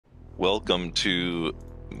welcome to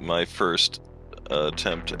my first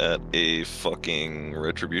attempt at a fucking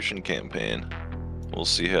retribution campaign. We'll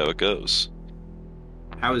see how it goes.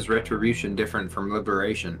 How is retribution different from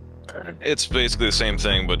liberation? It's basically the same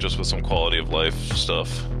thing, but just with some quality of life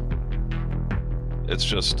stuff. It's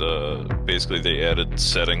just, basically they added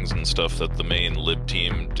settings and stuff that the main lib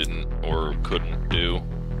team didn't or couldn't do.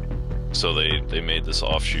 So they made this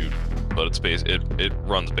offshoot, but it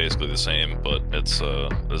runs basically the same, but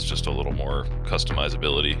there's just a little more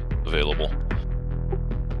customizability available.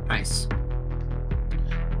 Nice.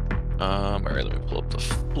 Alright, let me pull up the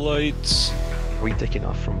flights. Are we taking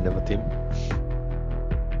off from Nova Team?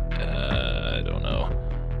 I don't know.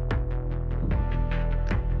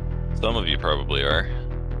 Some of you probably are.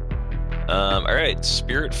 Alright,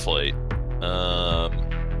 Spirit Flight.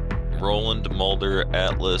 Roland, Mulder,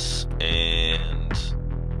 Atlas, and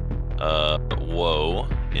Woe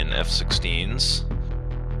in F-16s.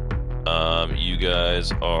 You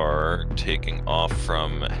guys are taking off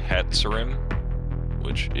from Hatsarim,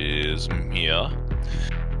 which is Mia,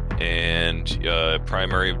 and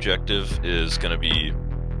primary objective is going to be,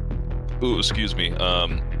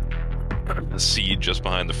 Seed just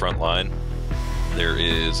behind the front line. There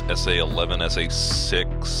is SA-11,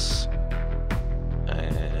 SA-6,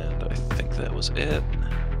 and I think that was it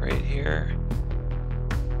right here.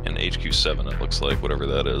 And HQ-7, it looks like, whatever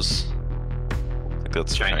that is. I think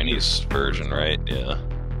that's the Chinese version, right? Yeah.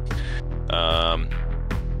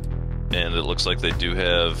 And it looks like they do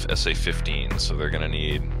have SA-15, so they're gonna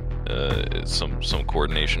need some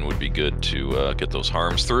coordination would be good to get those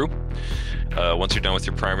harms through. Once you're done with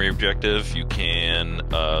your primary objective, you can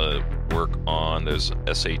work on, there's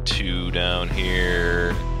SA-2 down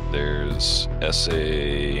here, there's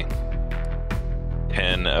SA-10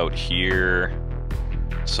 out here,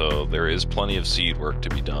 so there is plenty of seed work to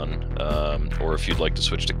be done. Or if you'd like to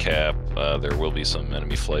switch to Cap, there will be some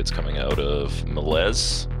enemy flights coming out of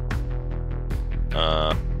Melez.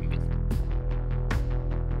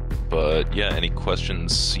 But yeah, any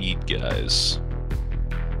questions, seed guys?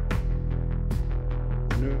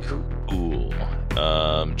 Cool.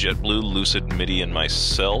 JetBlue, Lucid, MIDI, and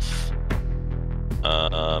myself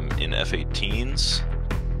in F-18s.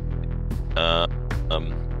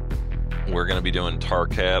 We're going to be doing tar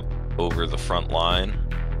cap over the front line,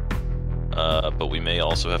 but we may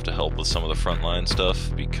also have to help with some of the front line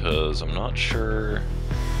stuff because I'm not sure.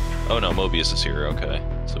 Oh no, Mobius is here. Okay,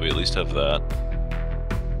 so we at least have that.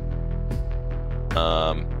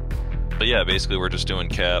 But yeah, basically we're just doing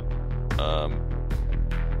cap,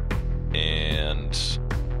 and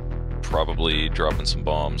probably dropping some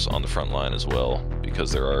bombs on the front line as well,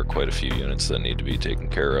 because there are quite a few units that need to be taken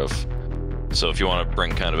care of. So if you want to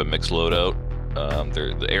bring kind of a mixed loadout,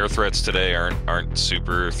 the air threats today aren't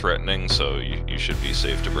super threatening, so you should be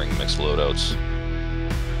safe to bring mixed loadouts.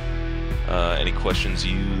 Any questions,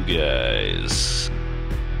 you guys?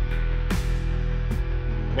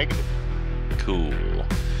 Negative. Cool.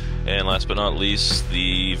 And last but not least,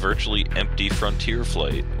 the virtually empty Frontier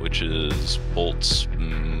flight, which is Boltz,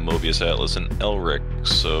 Mobius, Atlas, and Elric.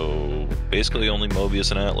 So basically only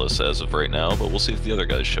Mobius and Atlas as of right now, but we'll see if the other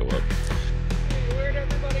guys show up. Hey, where'd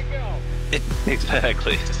everybody go?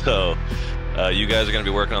 Exactly. So you guys are going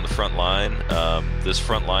to be working on the front line. This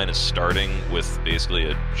front line is starting with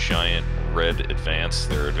basically a giant red advance.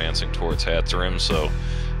 They're advancing towards Hatsarim, so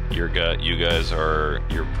your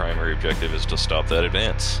primary objective is to stop that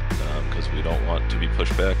advance, because we don't want to be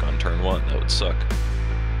pushed back on turn 1. That would suck.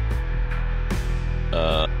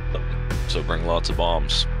 So bring lots of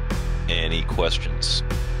bombs. Any questions?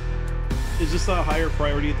 Is this a higher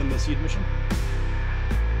priority than the seed mission?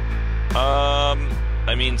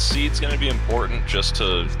 I mean, seed's going to be important just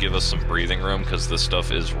to give us some breathing room, because this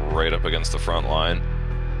stuff is right up against the front line.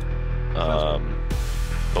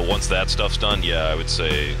 But once that stuff's done, yeah, I would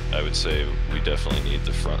say we definitely need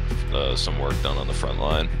the front, some work done on the front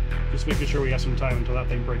line. Just making sure we have some time until that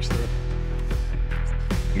thing breaks through.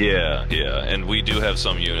 Yeah, and we do have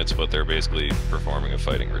some units, but they're basically performing a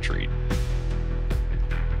fighting retreat.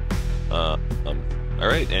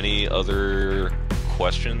 Alright, any other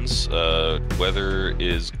questions? Weather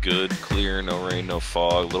is good, clear, no rain, no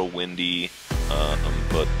fog, a little windy,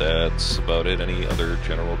 but that's about it. Any other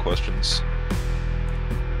general questions?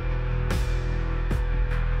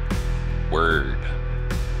 Word.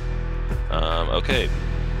 Okay.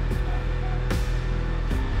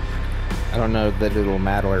 I don't know that it'll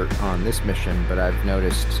matter on this mission, but I've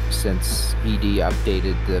noticed since ED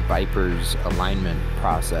updated the Viper's alignment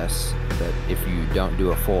process that if you don't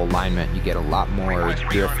do a full alignment, you get a lot more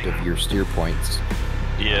drift of your steer points.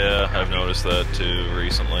 Yeah, I've noticed that too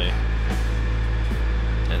recently.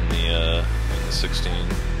 In the 16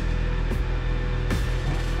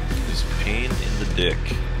 is pain in the dick.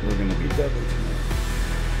 We're gonna be deadly tonight.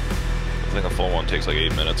 I think a full one takes like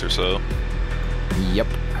 8 minutes or so. Yep.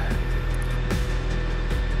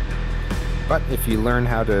 But if you learn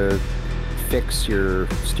how to fix your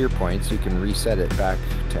steer points, you can reset it back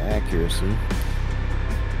to accuracy.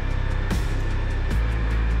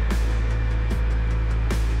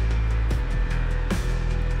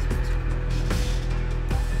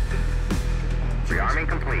 Rearming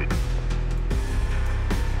complete.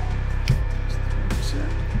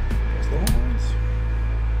 There's the horns.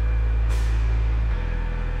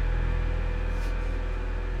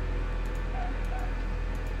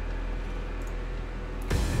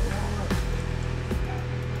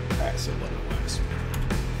 Alright, so what it was.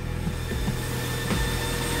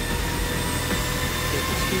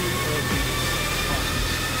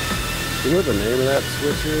 You know what the name of that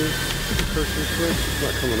switch is? The cursor switch? It's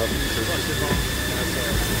not coming up.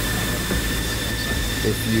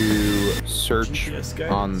 If you search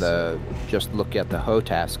on the, just look at the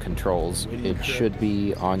HOTAS controls, it should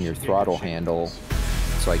be on your throttle handle.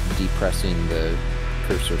 It's like depressing the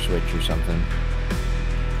cursor switch or something.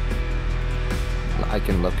 I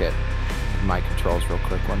can look at my controls real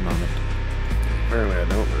quick, one moment. Apparently I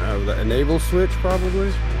don't know. The enable switch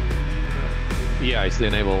probably? Yeah, it's the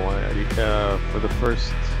enable one. For the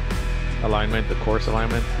first alignment, the course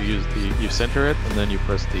alignment, you center it and then you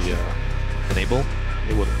press the enable.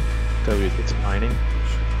 It will tell you it's aligning.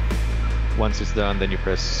 Once it's done, then you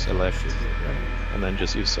press select and then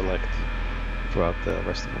just use select throughout the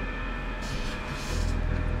rest of them.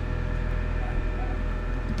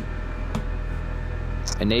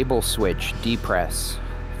 Enable switch, depress,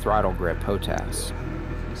 throttle grip, HOTAS.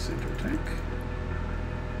 Center tank.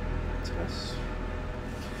 Test.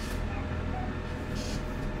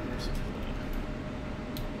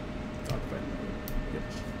 Yep.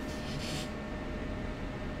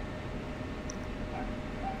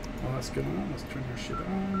 Well, that's going on. Let's turn our shit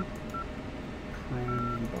on.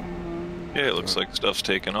 Prime bomb. Yeah, it looks like stuff's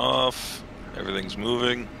taking off. Everything's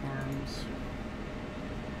moving. Arms.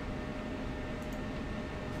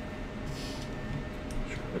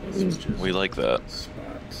 We like that.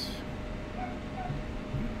 Spots.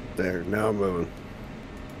 There, now I'm moving.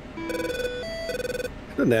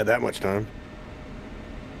 Didn't have that much time.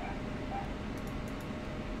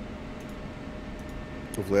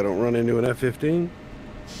 Hopefully I don't run into an F-15.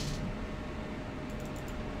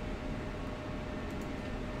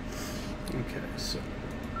 Okay, so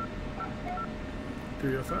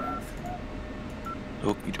 305.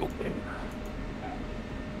 Okie doke.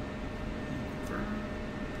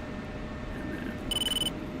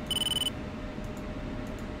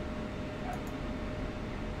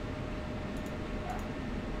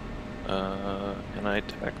 Can I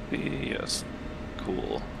attack the... Yes.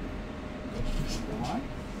 Cool.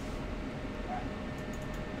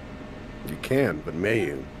 You can, but may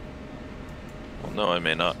you? Well, no, I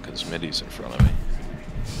may not, because Midi's in front of me.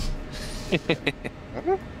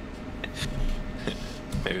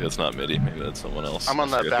 Maybe that's not Midi, maybe that's someone else. I'm on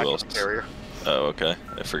I that forget who back else is- carrier. Oh, okay.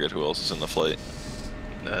 I forget who else is in the flight.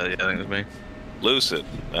 Yeah, I think it's me. Lucid,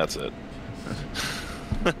 that's it.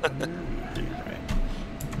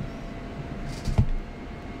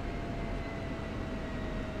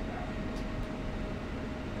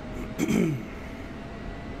 I'm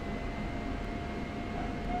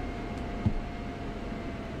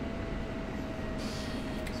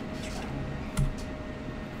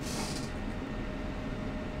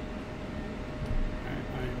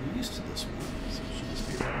used to this one, so it should just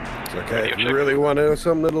be right. It's okay. If you really want to know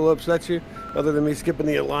something that'll upset you, other than me skipping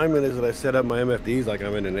the alignment, is that I set up my MFDs like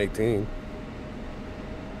I'm in an 18.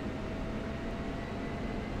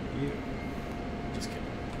 Just kidding.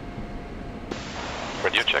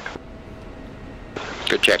 Radio check.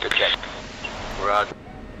 Good check, good check. Roger.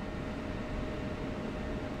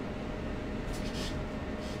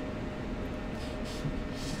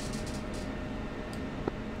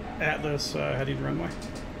 Atlas, heading to runway.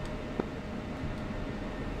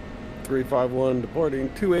 351 departing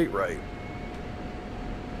 28 right.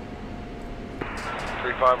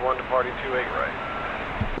 351 departing 28 right.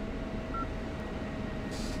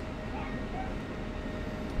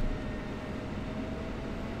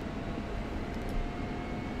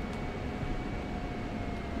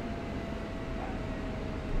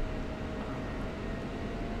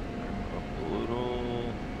 A little...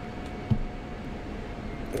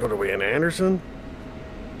 What are we in Anderson?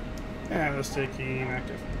 Atlas taking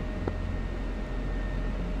active.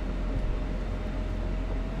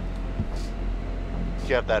 Do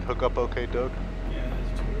you have that hookup okay, Doke? Yeah,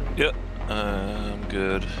 that's two. Yep, I'm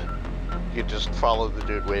good. You just follow the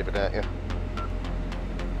dude waving at you.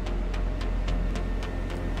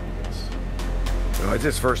 Oh, it's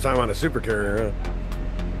his first time on a supercarrier, huh?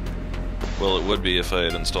 Well, it would be if I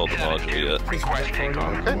had installed the module yet.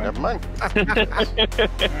 Okay, never mind.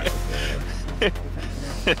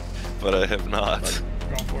 But I have not,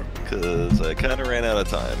 Going for it. because I kind of ran out of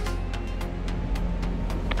time.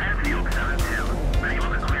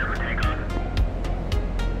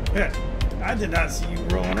 Yeah, I did not see you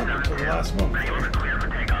rolling up until the last moment.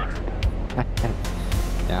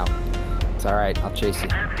 Yeah. It's alright, I'll chase it.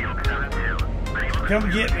 Come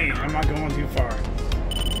get me. I'm not going too far.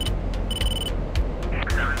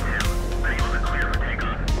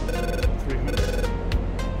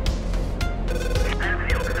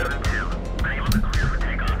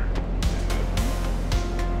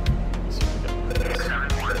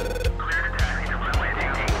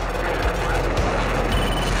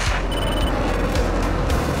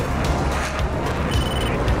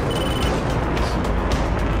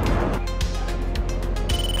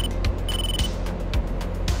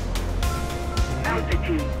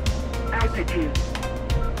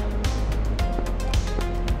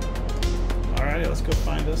 Alrighty, let's go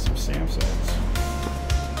find us some SAM sites.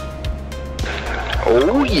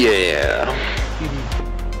 Oh yeah.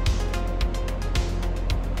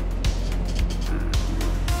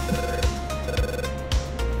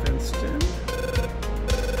 Fenced in.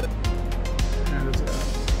 How does that?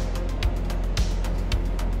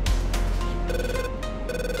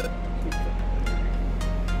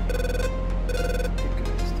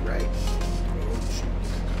 Right.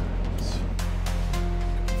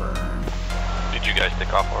 Confirm. Did you guys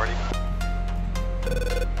take off already?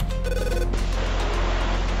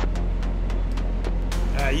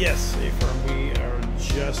 Yes, A-firm, we are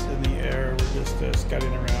just in the air. We're just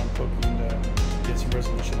scouting around, poking to get some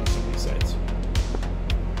resolution on some of these sites.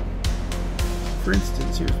 For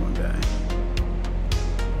instance, here's one guy.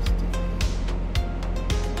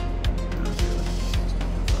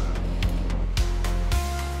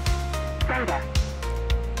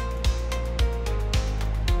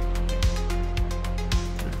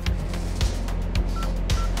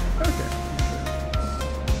 Okay.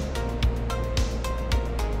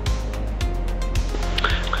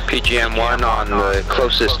 PGM-1 on the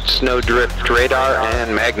closest snowdrift radar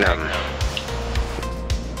and Magnum.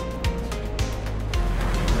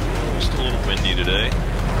 Just a little windy today.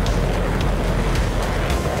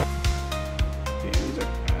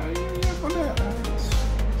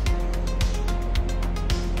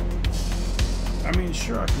 I mean,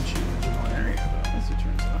 sure, I can shoot in the general area, but as it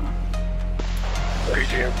turns out.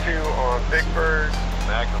 PGM-2 on Big Bird,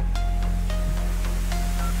 Magnum.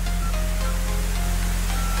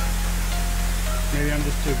 Maybe I'm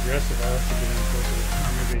just too aggressive. I'll have to get in closer.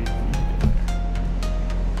 Or maybe you won't get there.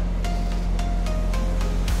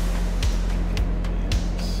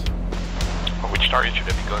 Which target should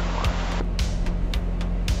it be going for?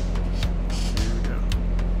 Here we go.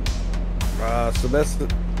 Semester.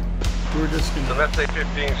 We're just gonna. So that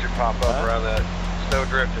A-15 should pop up around that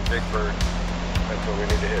snowdrift and Big Bird. That's what we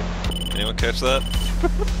need to hit. Anyone catch that?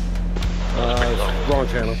 Wrong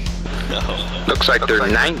channel. No. Looks like they're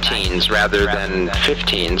 19s rather than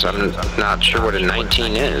 15s. I'm not sure what a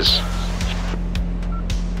 19 is.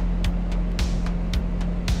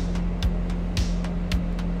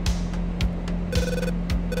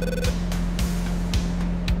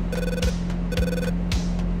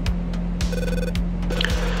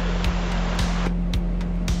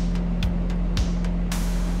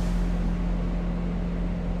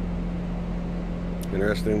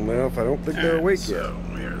 Interesting enough, I don't think they're awake yet. So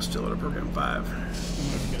we are still at a program 5. I'm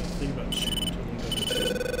not gonna think about shooting until we go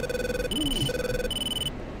to 2.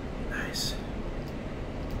 Nice.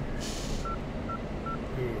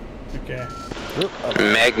 Ooh, okay.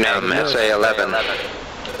 Magnum SA-11.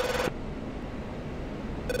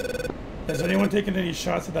 Has anyone taken any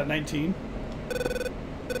shots at that 19?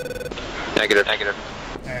 Negative.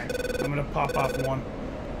 Alright, I'm gonna pop off one.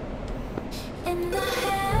 In the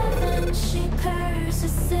heaven she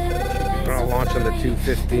curses I'm gonna launch on the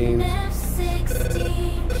 215.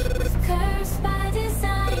 F-16 was cursed by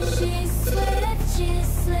design. She's swift, she's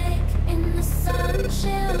slick. In the sun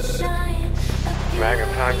she'll shine. Magnum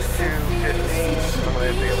times 2, 15. Somebody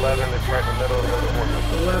at the 11 that's right in the middle of the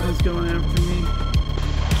 11's going after me.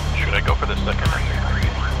 Should I go for the second or third?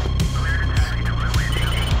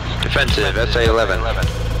 Defensive, SA-11.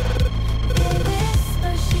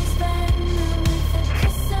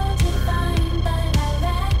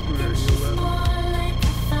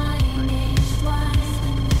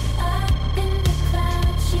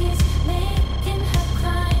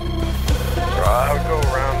 I would go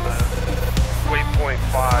around the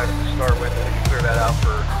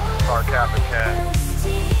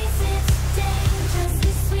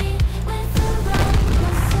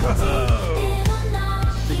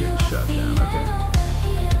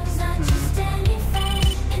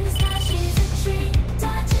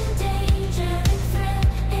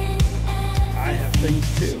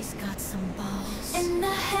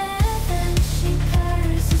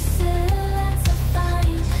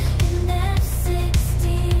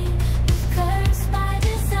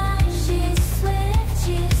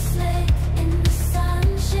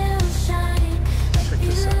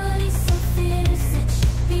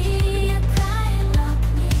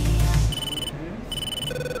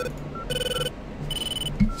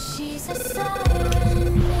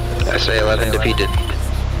SA-11 defeated.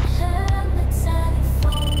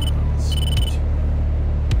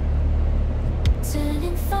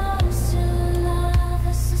 Turning foes to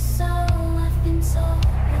lovers, so I've been told.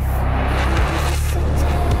 So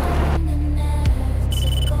turn the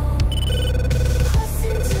narrative gold. Cross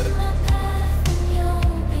into my path and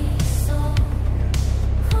you'll be sold.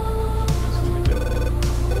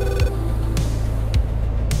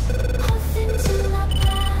 Off into my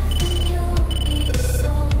path and you'll be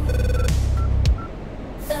sold.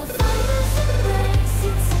 The fibers embrace,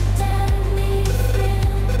 it's a deadly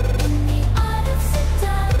thrill. In the art of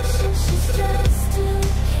seduction, she's just to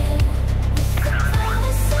kill. With the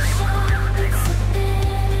promise of sharp, it's a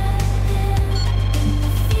bitter pill. In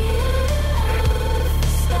the fear of the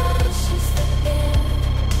stars, she's the bill.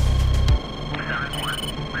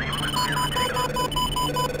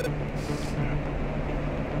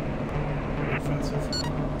 Offensive.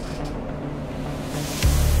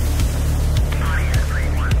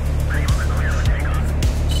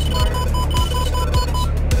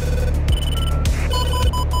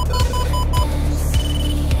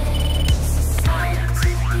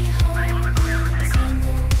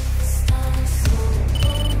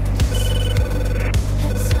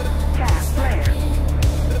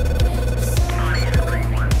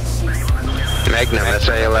 Magnum,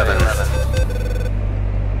 SA-11.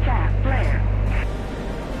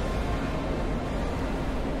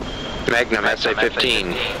 Magnum,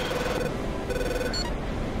 SA-15.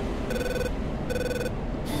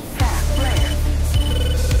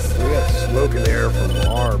 We got smoke in the air from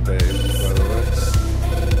our base, by the way.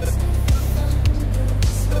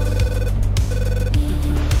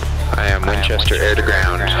 I am Winchester air to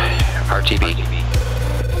ground. RTB.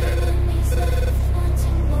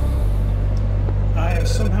 I have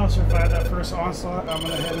somehow survived that first onslaught. I'm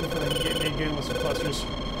gonna head in for the get me again with some clusters.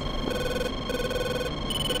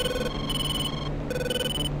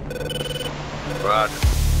 Roger.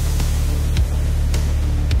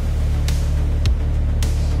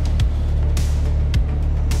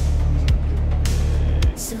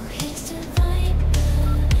 So here's to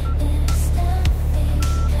Viper, it's the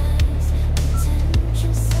because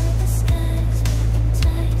potentials of the skies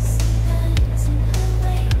enticing eyes in her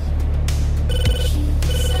ways. She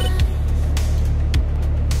decides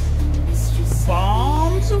a mistress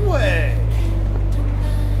Bombs away!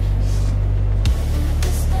 of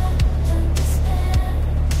the start of despair.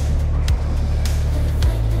 The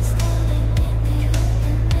Viper's calling in the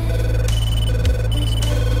open air. There's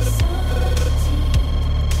very salty.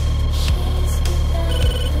 She's without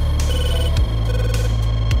a care.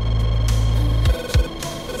 A legend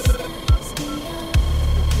of the skies beyond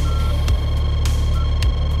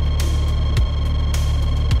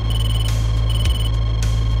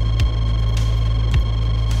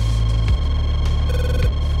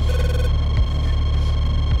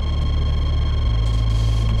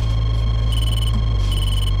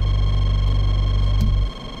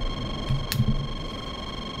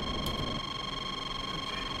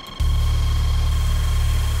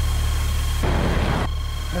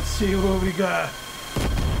Let's see what we got.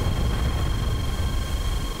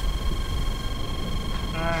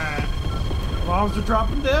 Alright. Bombs are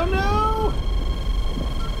dropping down now!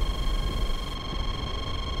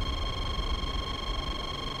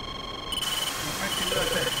 Alright, get it out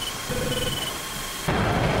there.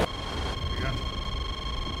 There we go.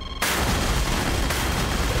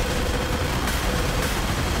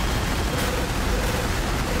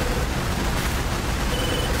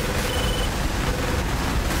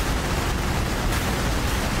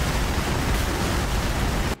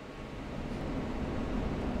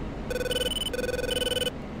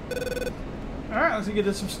 Alright, let's get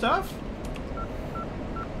into some stuff.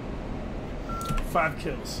 5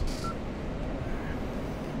 kills.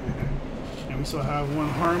 And we still have 1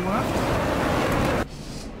 harm left.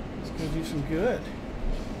 Let's go do some good.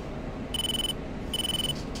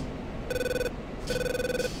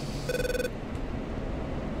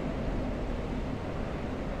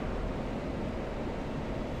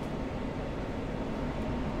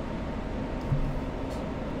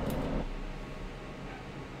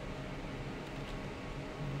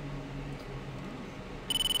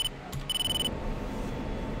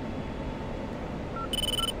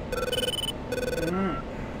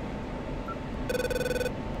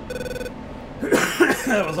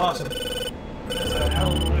 That was awesome. That's a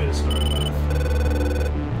hell of a way to start it off.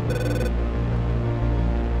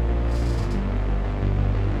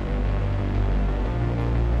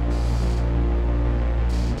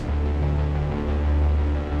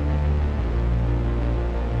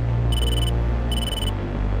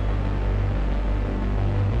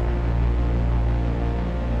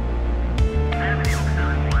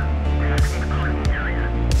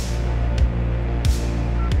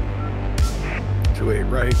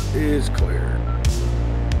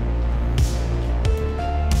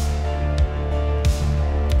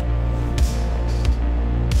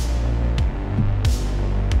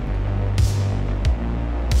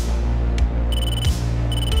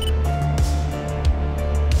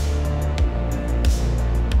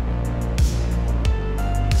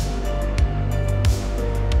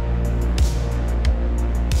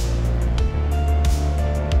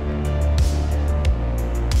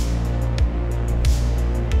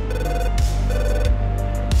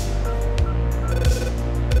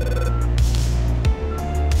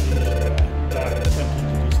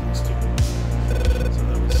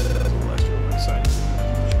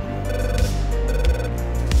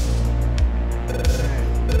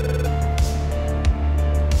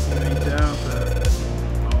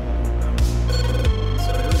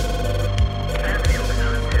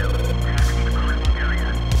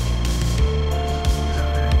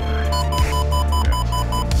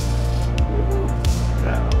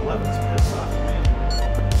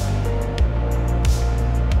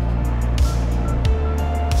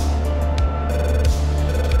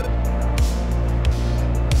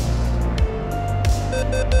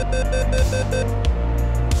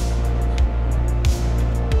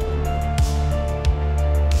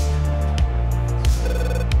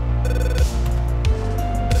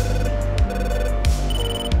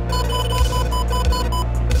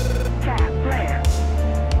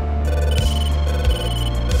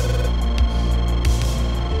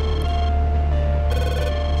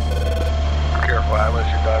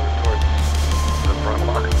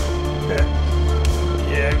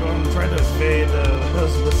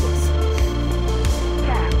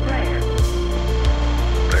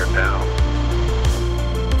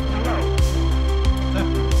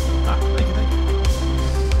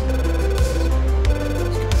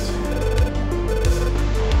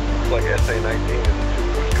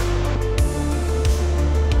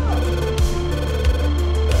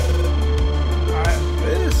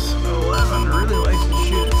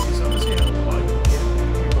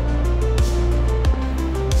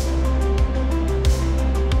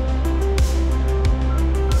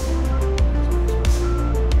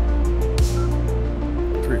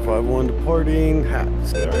 5-1 departing.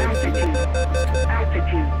 Hats. Altitude.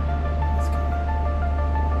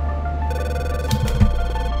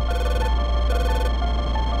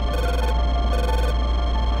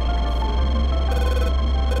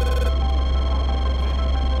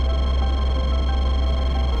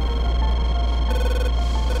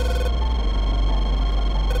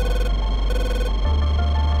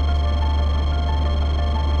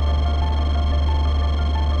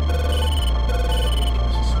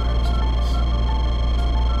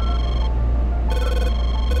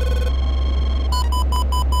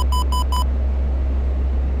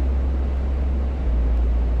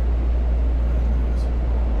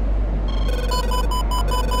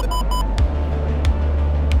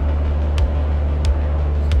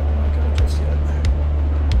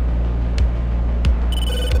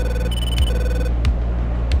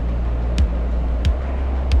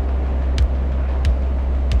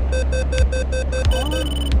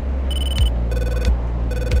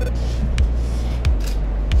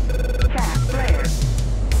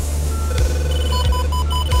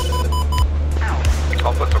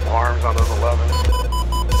 I'll put some arms on those 11s.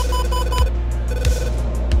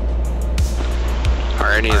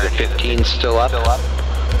 Are any of the 15s still up?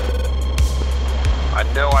 I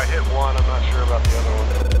know I hit one, I'm not sure about the other one.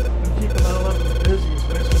 I'm keeping that 11 busy, it's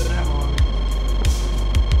wasting ammo on me.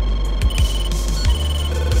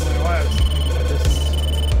 My wife,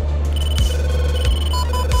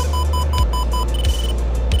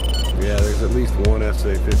 Yeah, there's at least one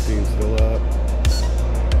SA-15 still up.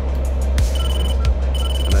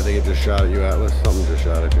 And I think it just shot at you, Atlas. Something just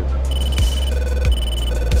shot at you.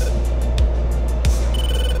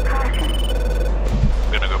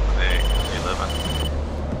 I'm gonna go for the 11.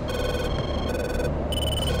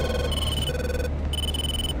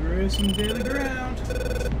 there is some daily ground.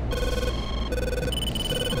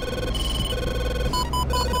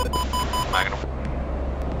 Magnum.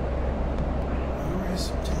 There is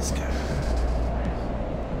some disco.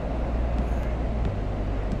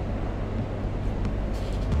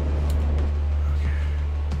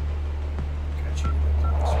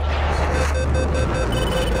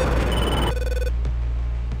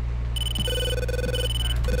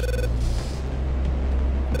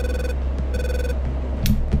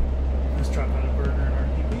 Let's drop out a burner in our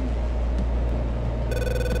DB.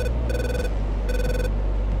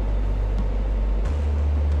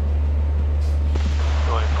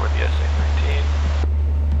 Going for the SA-13.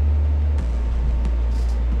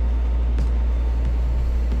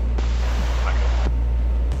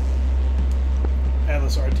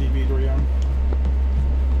 Atlas RTB, where you on?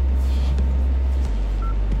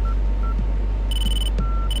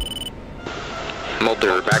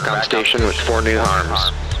 Mulder back on station with 4 new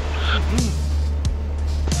arms.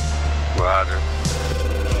 Roger.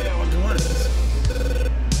 Yeah, what do you want?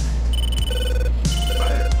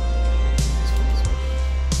 Fire.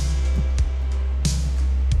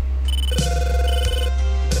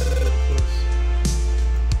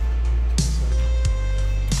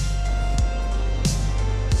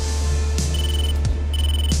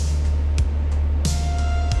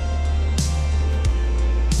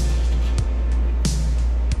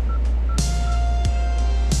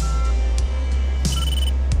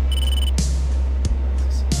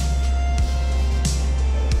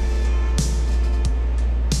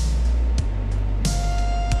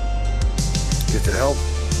 Does it help?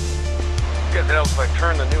 Guess it helps if I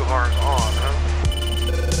turn the new harms on, huh?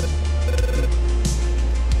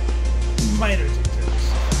 Minor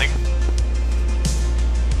details. I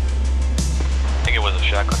think it was a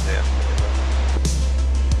shotgun there.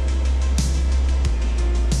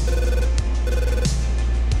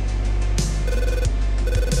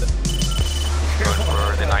 Going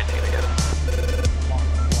for the 19 again. Come on,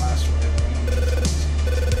 blast right.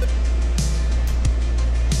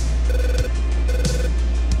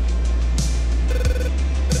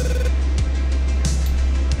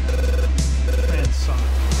 Transonic.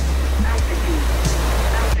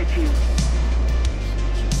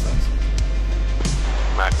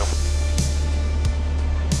 Magnum.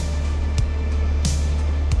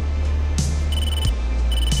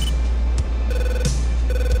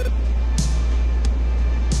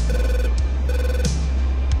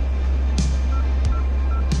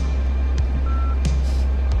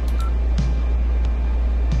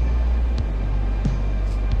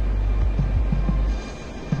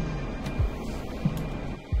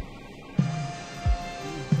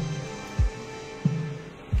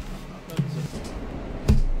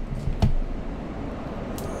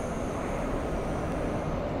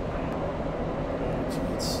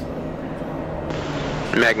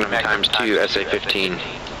 Magnum times 2 SA-15.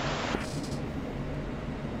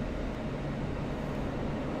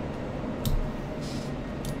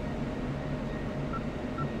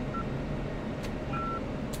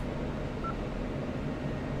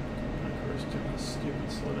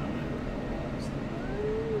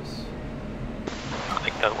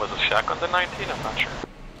 That was a shack on the 19, I'm not sure.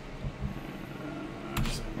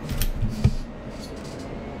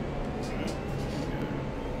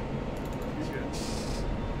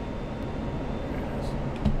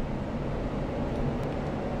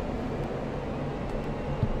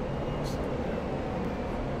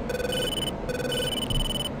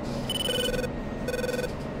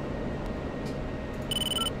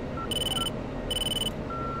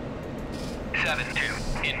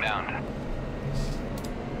 Inbound.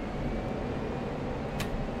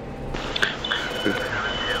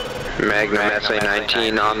 Magnum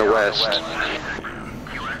SA-19 on the west.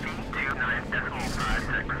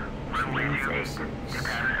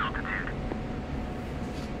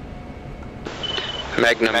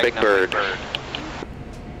 Magnum Big Bird.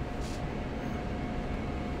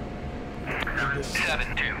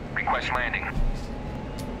 7-2, request landing.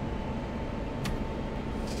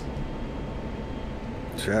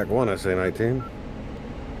 Shack 1, SA-19.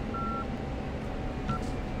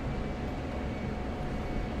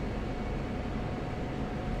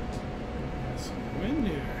 Wind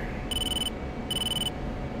here.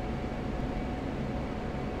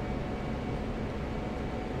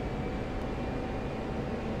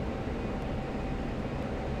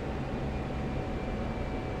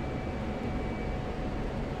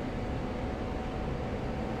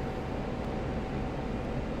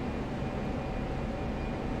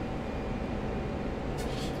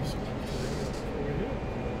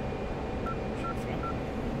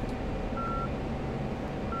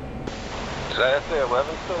 Is that SA-11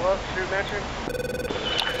 still up shooting at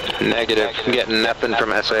you? Negative. Getting nothing from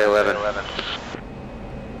SA-11.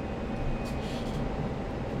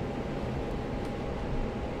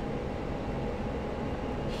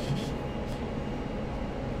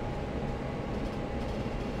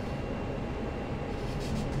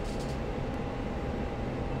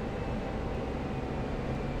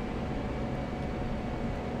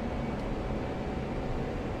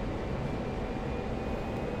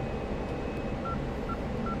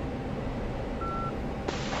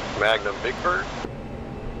 Magnum Big Bird.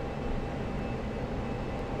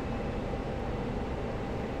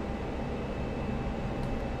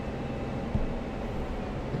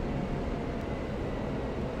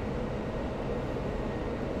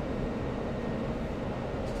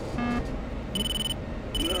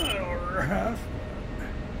 Order half.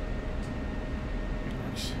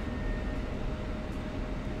 Nice.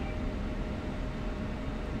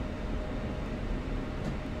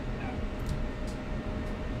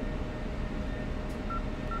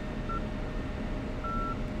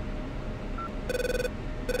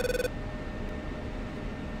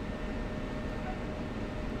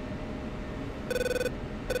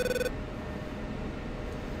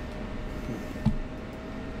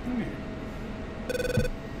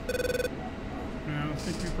 I don't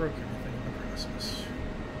think we broke anything in the process.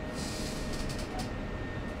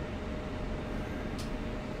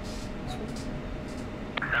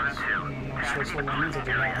 I'm not sure what that means. I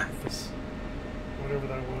did not have this. Whatever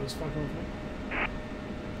that was, fucking with me. I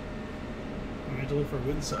need to look for a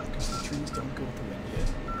wind sock because the trees don't go with the wind yet.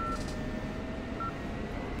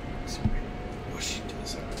 So we whoosh to the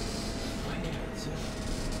side. Oh yeah,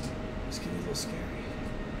 it's getting a little scary.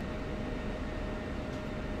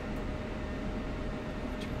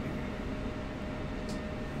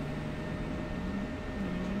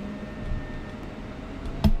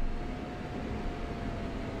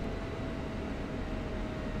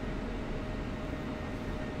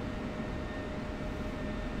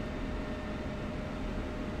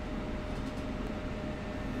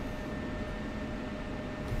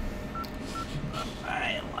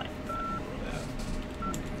 I like that.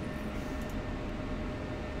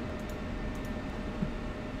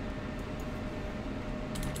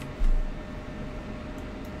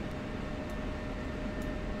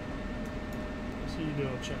 So you do a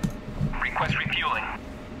check. Request refueling.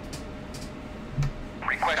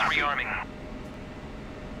 Request rearming.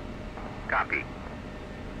 Copy.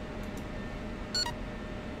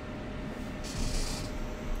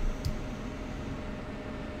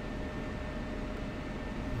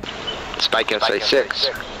 Spike SA-6.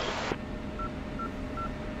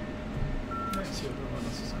 Let's see what everyone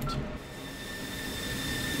else is on to.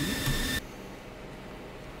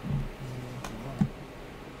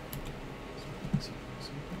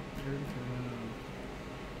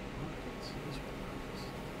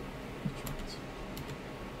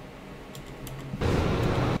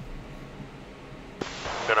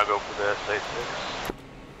 I'm gonna go for the SA-6.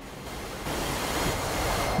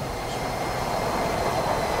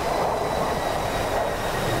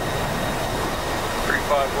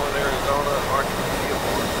 351 Arizona, Archie.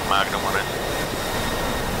 Magnum on it.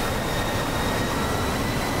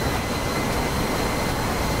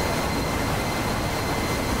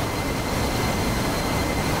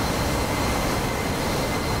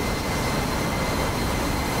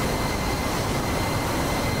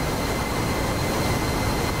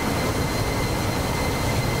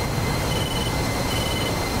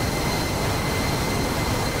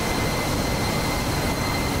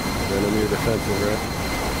 defensive, right?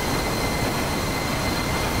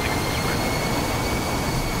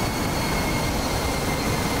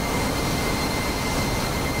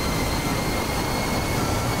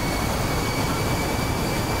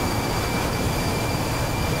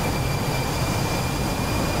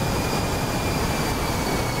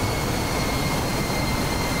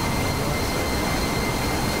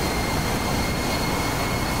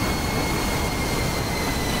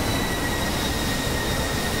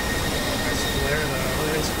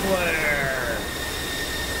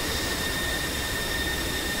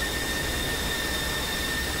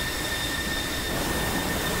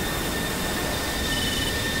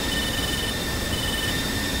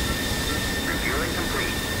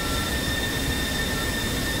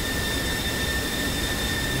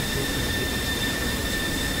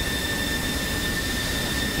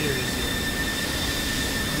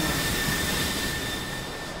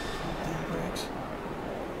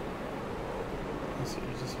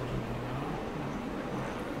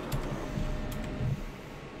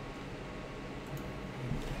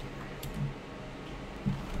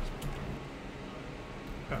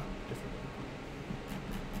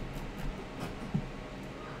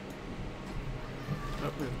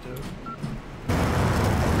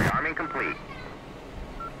 Rearming complete.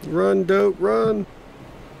 Run, Doke, run!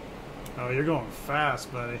 Oh, you're going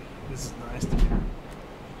fast, buddy. This is nice to hear.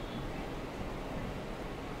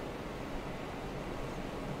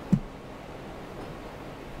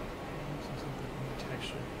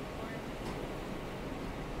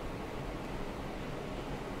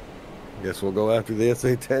 Guess we'll go after the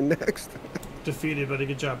SA-10 next. Defeated, buddy.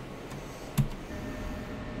 Good job.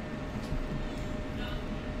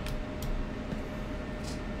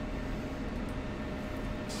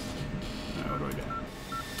 What do I got?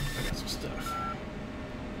 I got some stuff.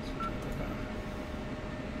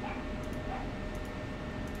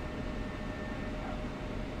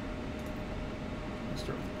 Let's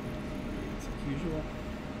start with like usual.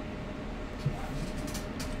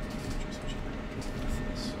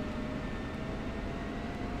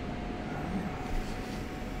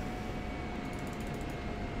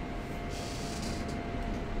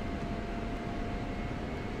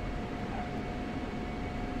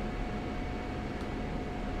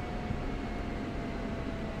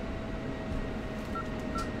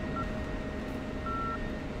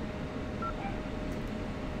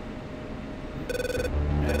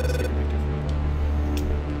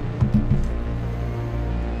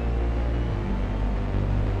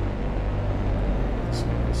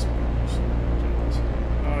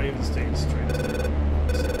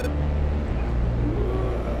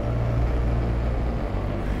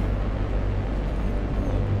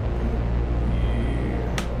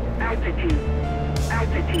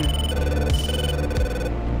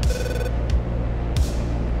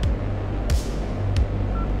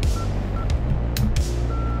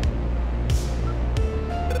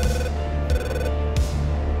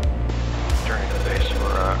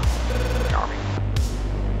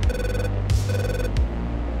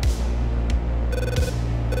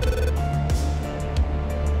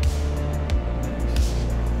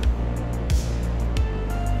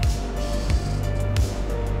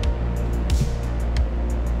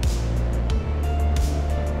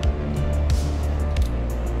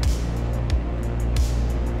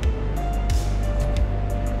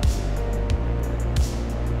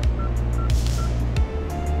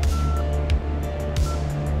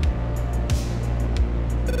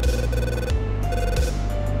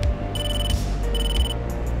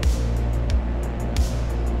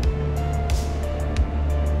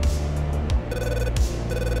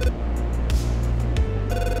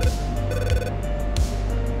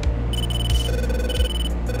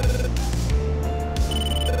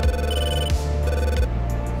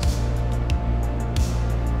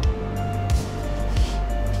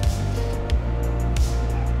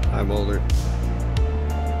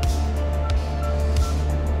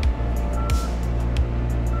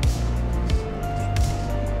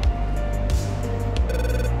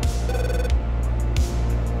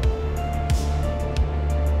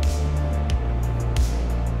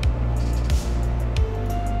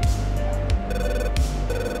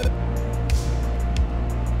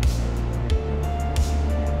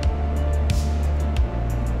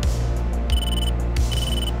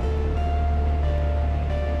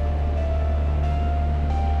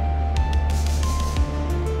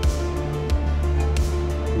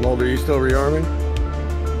 Mulder, you still rearming?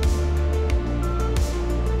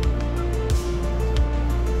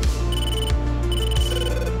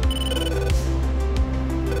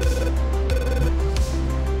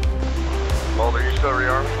 Mulder, you still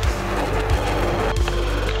rearming?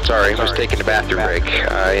 Sorry, mistake. taking a bathroom break.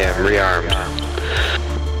 I am rearmed.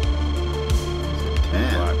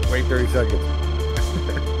 Alright, wait 30 seconds.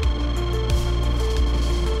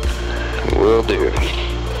 Will do.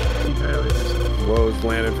 Whoa's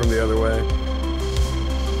landing from the other way.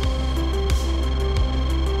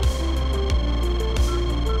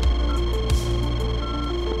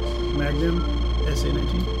 Magnum,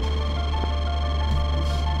 SA-19.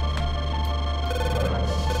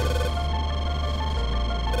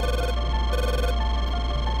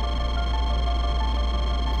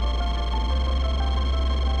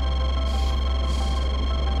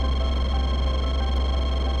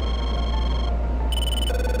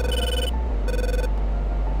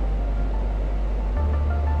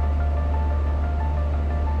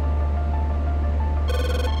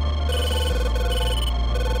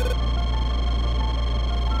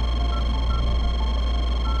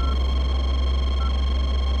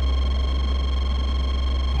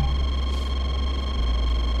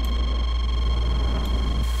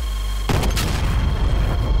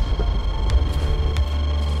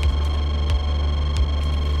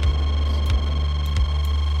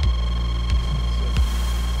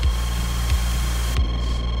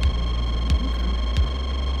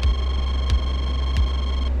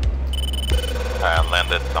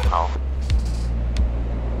 Landed somehow.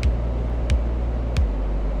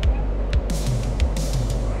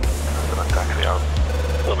 I'm gonna taxi out.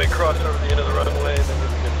 Let me cross over the end of the runway, then we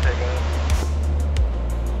can take off.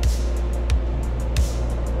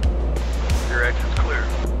 Your exit's clear.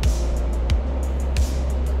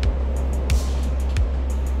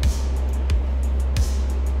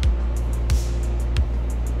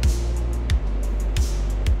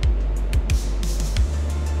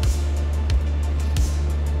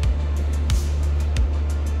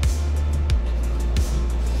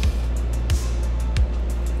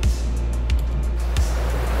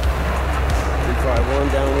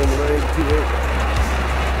 Downwind leg, 28.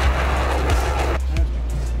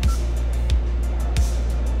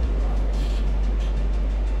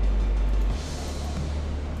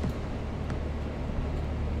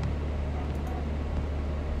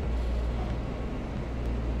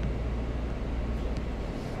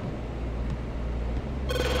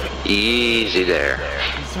 Easy there.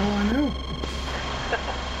 That's all I know.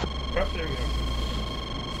 Oh, there we go.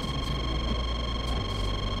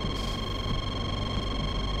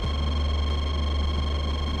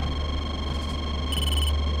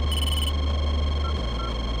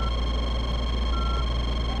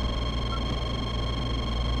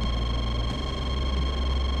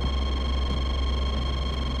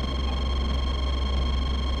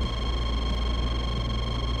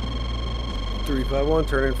 351,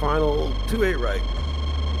 turning final, 28 right.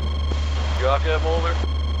 You off yet, Mulder?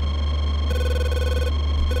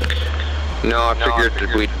 No, I figured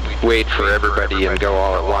that we'd wait for everybody and go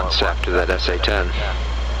all at once after that SA-10.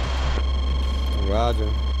 Roger.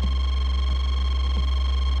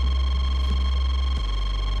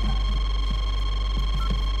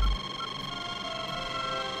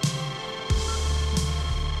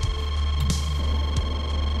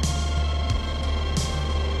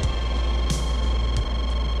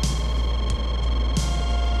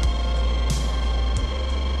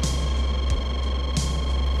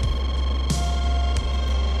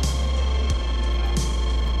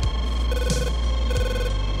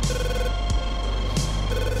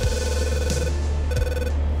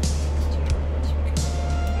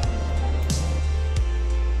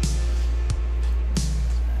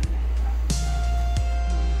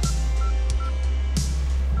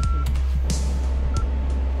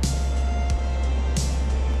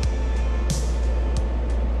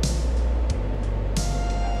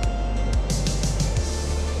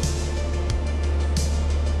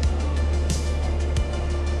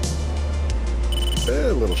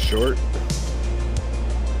 A little short.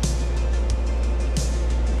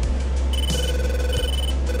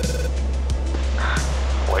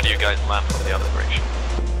 Why do you guys land from the other direction?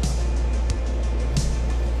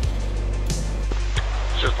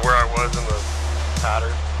 It's just where I was in the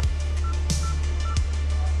pattern.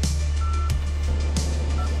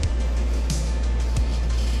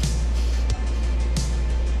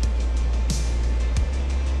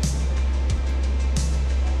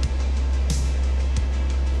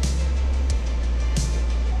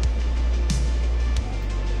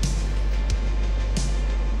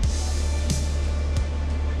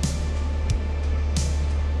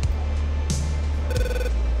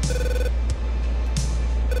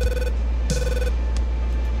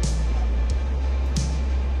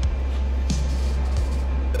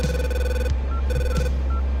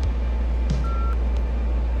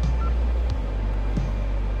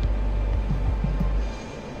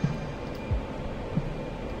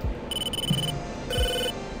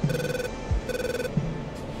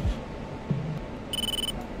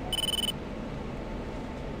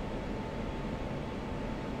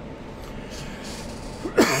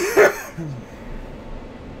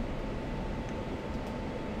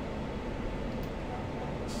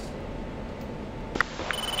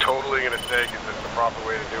 mistake is it's the proper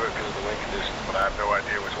way to do it because of the wind conditions, but I have no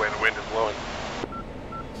idea which way the wind is blowing.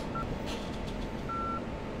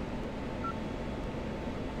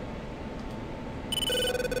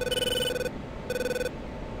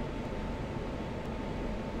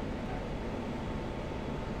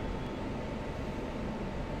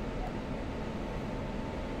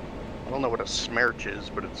 I don't know what a smirch is,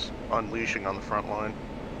 but it's unleashing on the front line.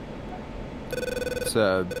 It's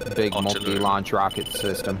a big multi-launch rocket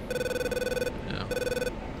system. Yeah.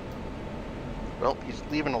 Well, he's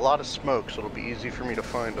leaving a lot of smoke, so it'll be easy for me to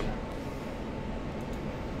find him.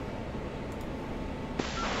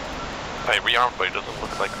 I rearmed, but it doesn't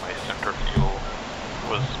look like my center fuel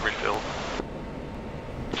was refilled.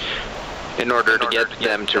 In order to get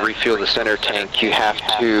them to refuel the center tank, you have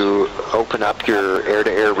to open up your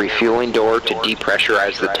air-to-air refueling door to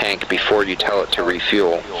depressurize the tank before you tell it to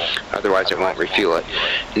refuel. Otherwise, it won't refuel it.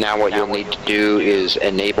 Now what you'll need to do is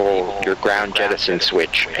enable your ground jettison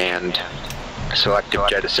switch and selective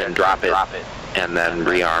jettison, drop it, and then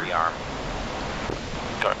rearm. Got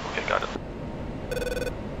it. Okay, got it.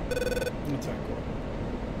 Attack core.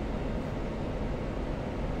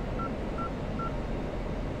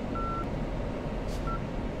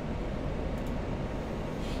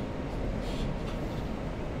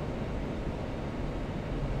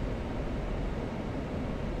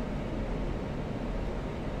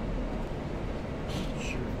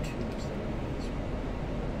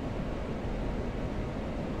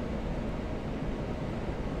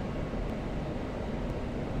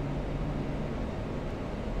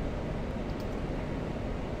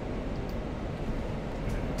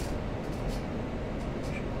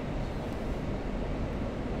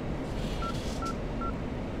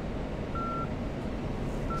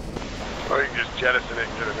 Or you can just jettison it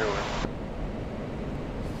and get a new one.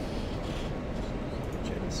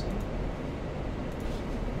 Jettison.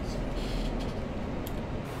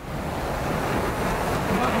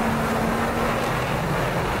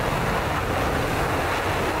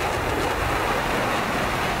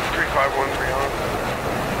 3513 on.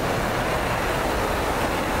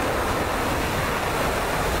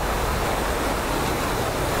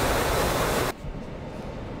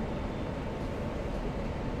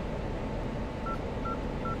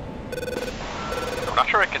 I'm not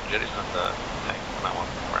sure I can jettison the tank when I want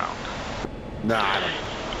around. Nah, I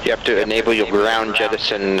don't. You have to enable your ground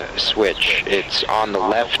jettison switch. It's on the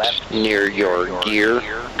left near your gear.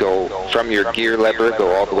 Go from your gear lever,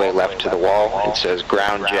 go all the way left to the wall. It says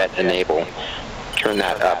ground jet enable. Turn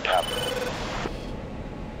that up.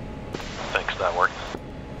 Thanks, that worked.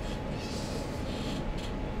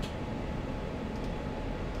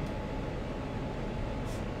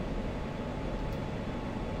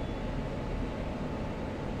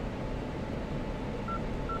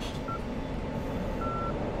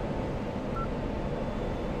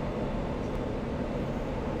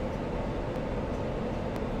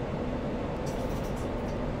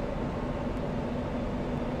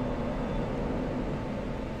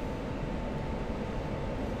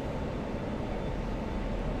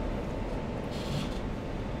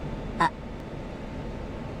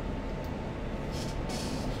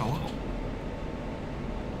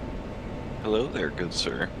 Hello there, good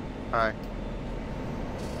sir. Hi.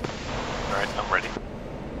 Alright, I'm ready.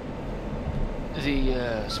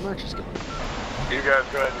 The smirch is gone. You guys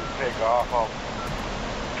go ahead and take off. I'll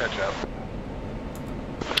catch up.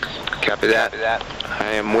 Copy that.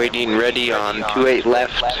 I am waiting ready on 28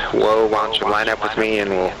 left. Whoa, why don't you line up with me and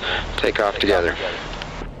we'll take off together.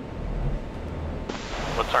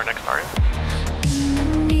 What's our next target?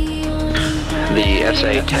 The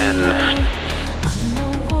SA-10.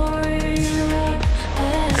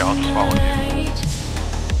 Okay, I'll just follow you.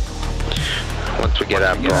 Once we get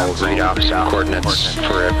up, I'll read off some coordinates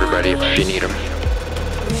for everybody if you need them.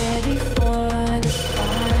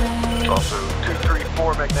 Also,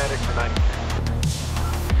 234 magnetic for 90.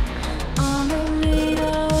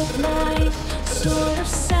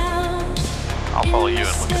 I'll follow you and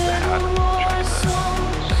look at the hat.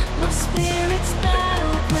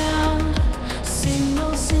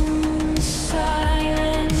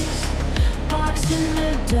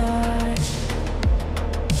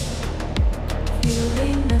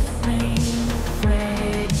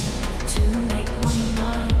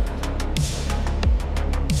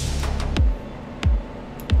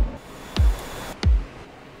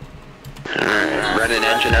 Alright, running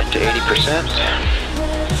engine up to 80%.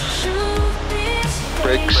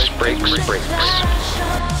 Brakes, brakes, brakes.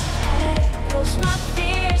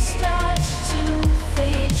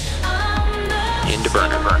 Into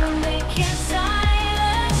burner.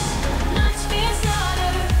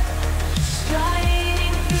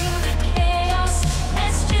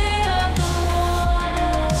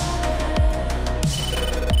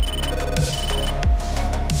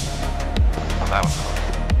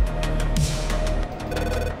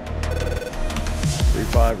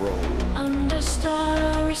 5 roll. Under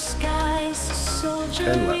starry skies, a soldier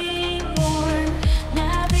 10 left. reborn,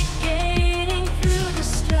 navigating through the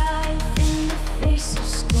strife in the face of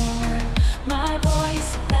scorn. My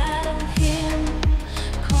voice battle hymn,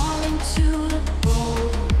 calling to the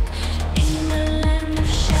bold. In the land of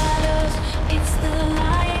shadows, it's the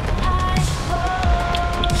light I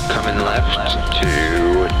hold. Coming left to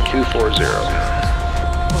 240.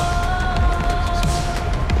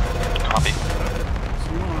 Copy.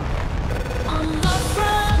 On the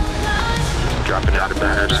front line, Dropping out of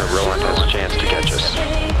burner so Roland has a chance to catch us.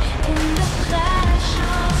 in the clash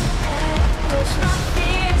of echoes, my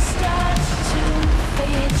fear starts to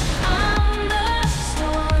fade. I'm the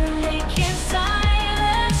storm they can't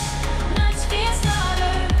silence. Night's fierce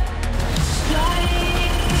daughter,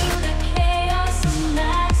 striding through the chaos, a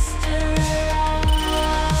master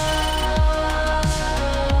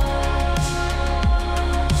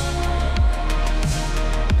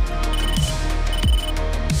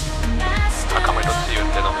How come I don't see you in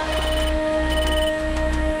middle?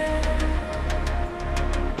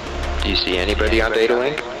 Do you see anybody on data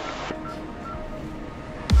link?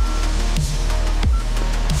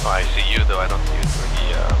 Oh, I see you though. I don't see you through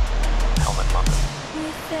the helmet button.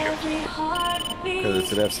 with every heartbeat. Because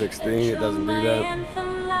it's an F-16, it doesn't do that.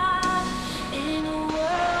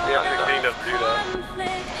 Yeah, 16 doesn't do that.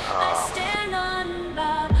 I stand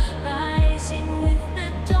unbowed, rising with the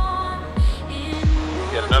dawn.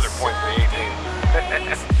 Get another point for the 18.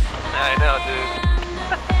 I know, dude.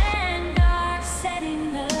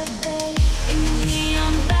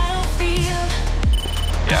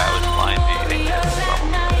 Yeah, I was flying the 18 as well.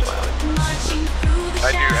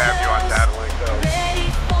 I do have you on data link though.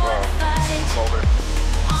 Folder.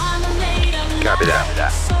 Copy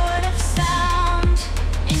that. Sort of sound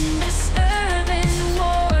in this urban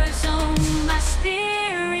war zone, my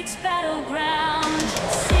spirit's battleground.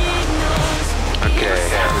 Signals. Okay,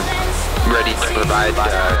 ready to provide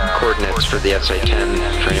coordinates for the SA-10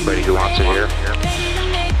 for anybody who wants it here. Ready to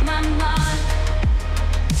make my mark.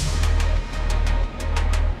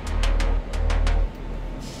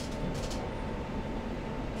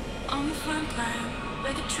 On the front line,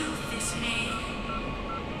 where the truth is made.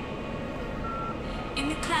 In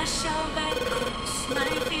the clash of echoes, my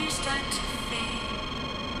fears start to fade.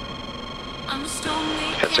 I'm a storm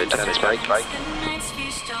they That's it, can't tennis bike. silence, the night's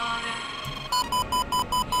fierce daughter.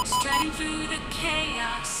 Striding through the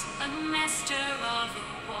chaos, a master of the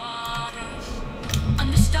water.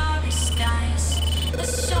 Under starry skies, a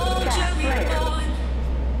soldier reborn,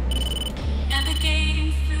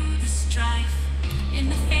 navigating through the strife in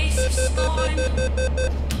the face of scorn.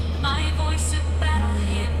 My voice a battle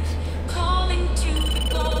hymn, calling to the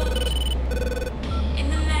gold. In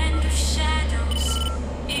the land of shadows,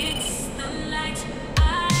 it's the light I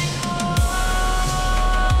hold.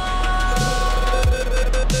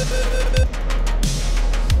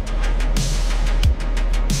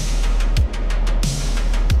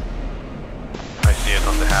 I see it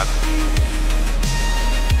on the hat.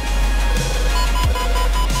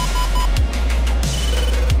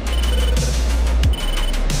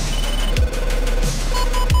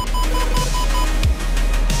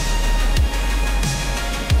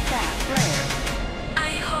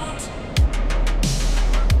 I hold.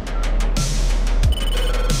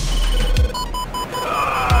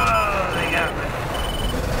 Oh, they got me.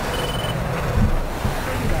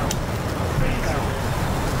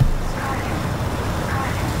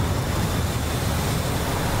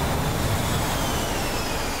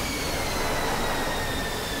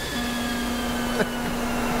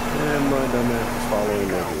 And my dumbass is following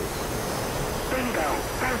my view.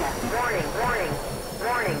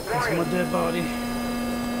 That's my dead body. My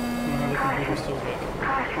other computer's still awake.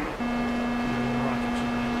 Rocket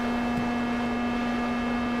ship.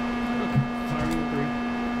 Look, firing in 3.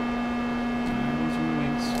 Using the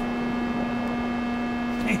wings.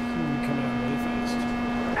 Hey, you're coming out really fast.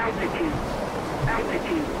 Altitude.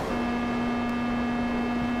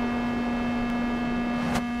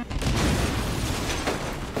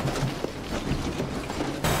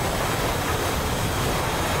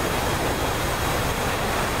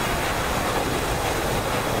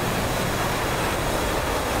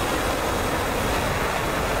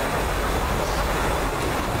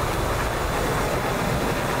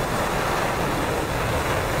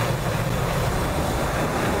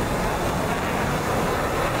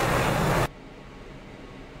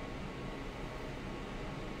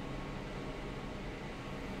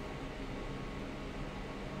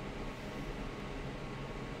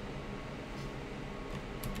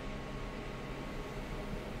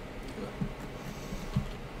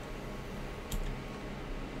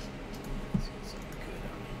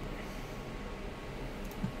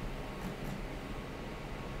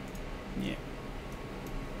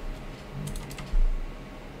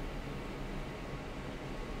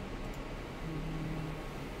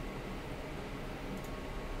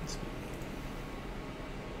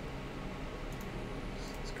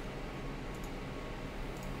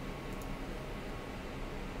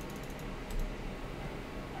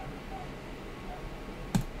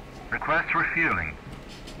 Request refueling.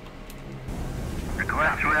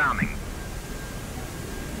 Request rearming.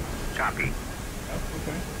 Copy. Oh,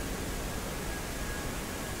 okay.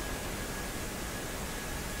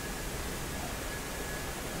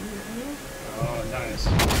 Oh, nice.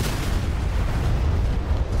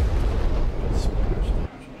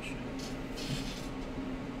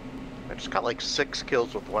 I just got like 6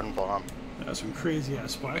 kills with 1 bomb. That's some crazy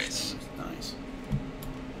ass splash damage. Nice.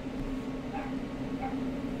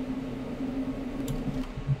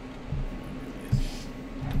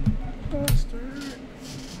 Bastard.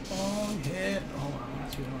 Long hit. Hold on,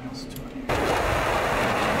 let's see what else is doing here.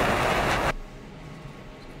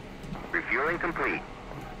 Refueling complete.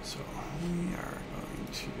 So we are going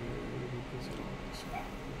to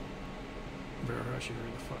better rush you the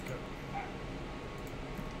fuck up.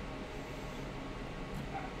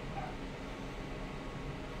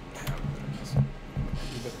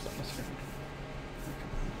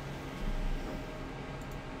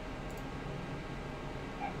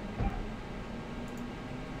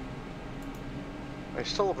 I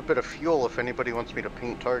still have a bit of fuel if anybody wants me to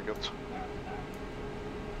paint targets.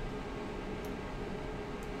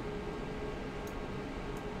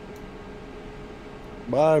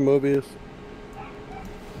 Bye, Mobius.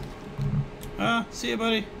 See you,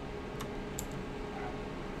 buddy.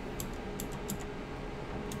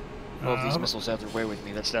 Well, if these missiles have their way with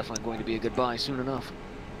me, that's definitely going to be a goodbye soon enough.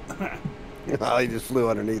 Oh, he just flew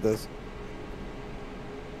underneath us.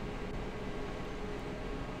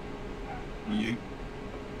 Yeet.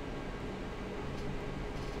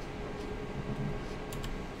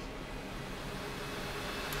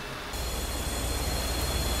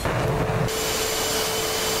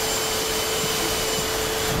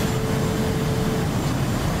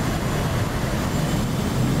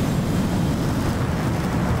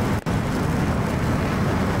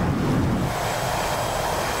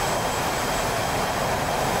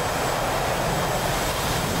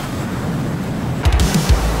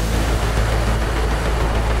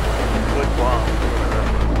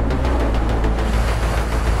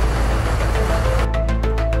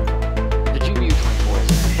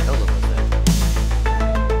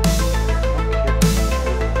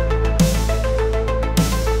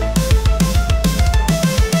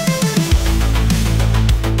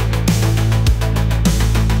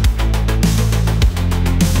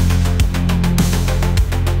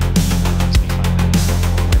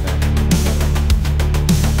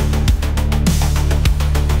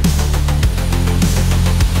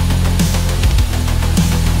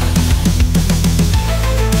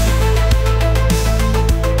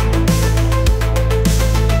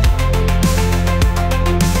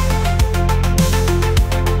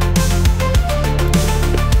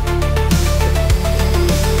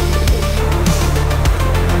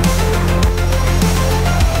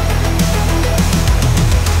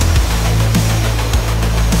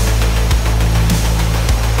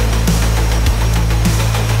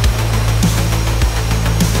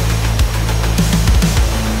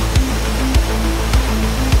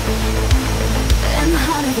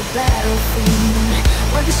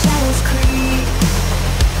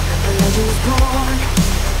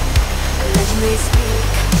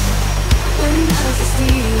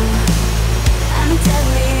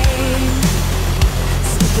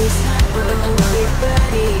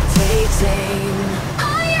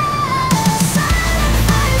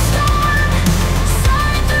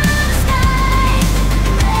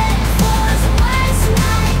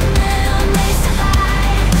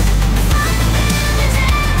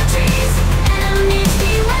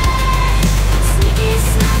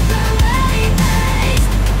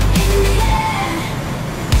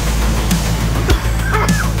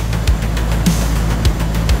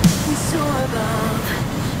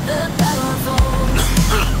 The battle falls.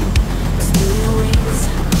 Still waiting.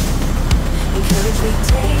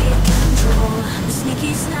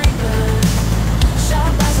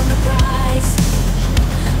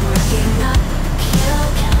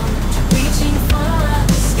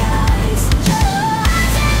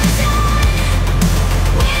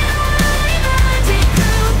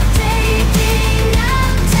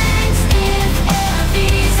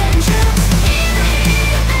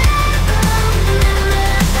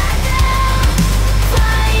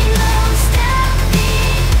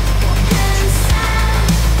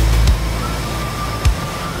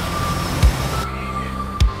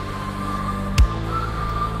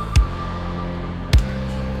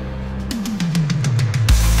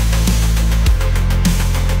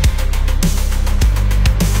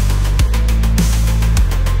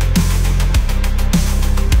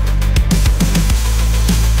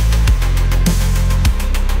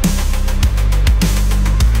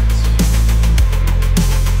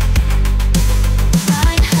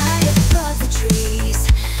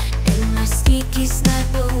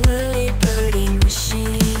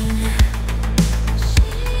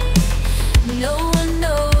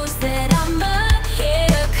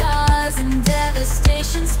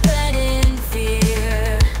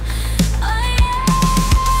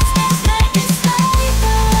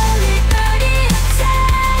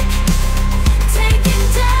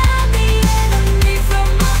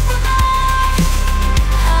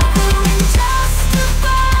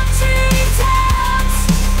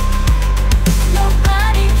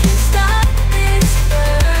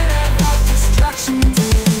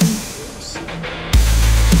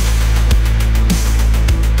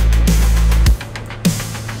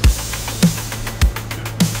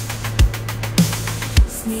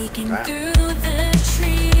 Wow. through the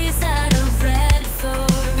trees out of red for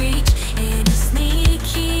reach in a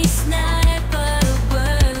sneaky sniper,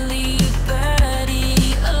 whirly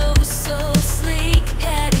birdie, oh so sleek,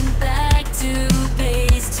 heading back to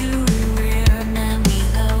base to rear and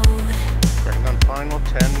reload. Turning on final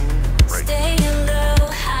 10, right. Staying low,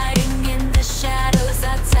 hiding in the shadows,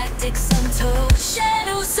 our tactics untold.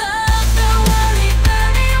 Shadows of the whirly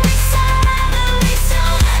birdie, we silently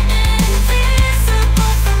soar,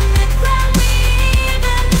 invisible from the ground, we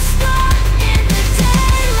even the star. In the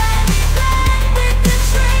daylight, we blend with the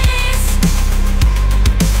trees.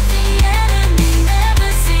 The enemy never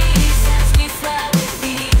sees as we fly with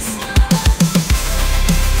ease.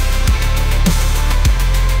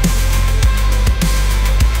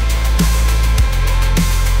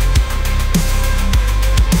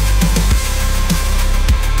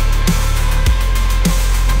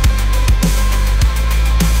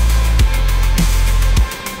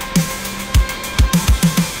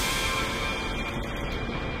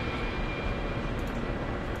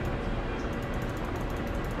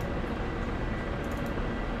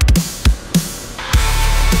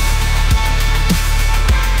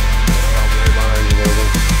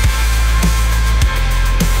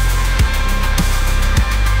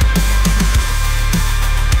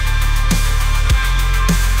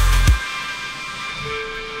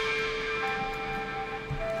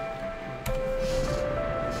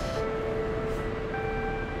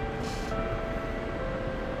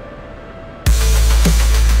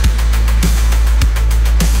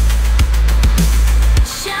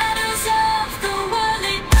 Shadows of the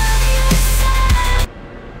whirly birdie, we silently.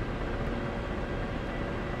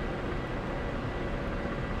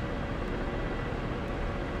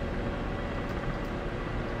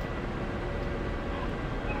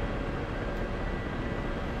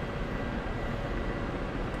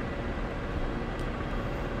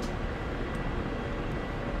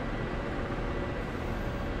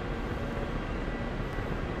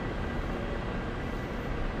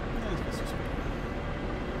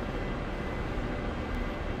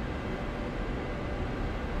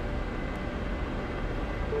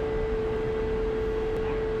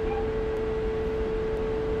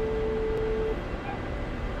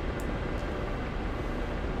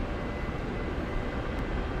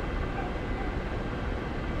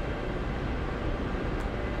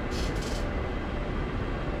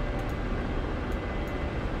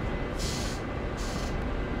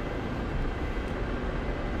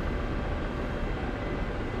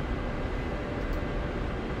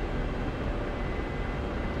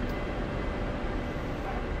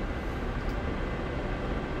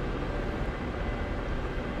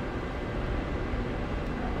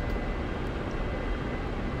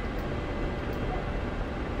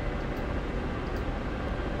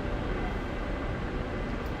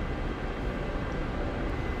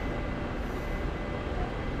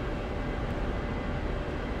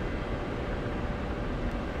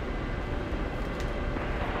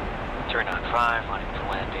 Turn on 5, line to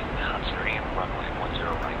landing, downstream, runway 10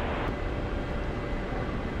 right.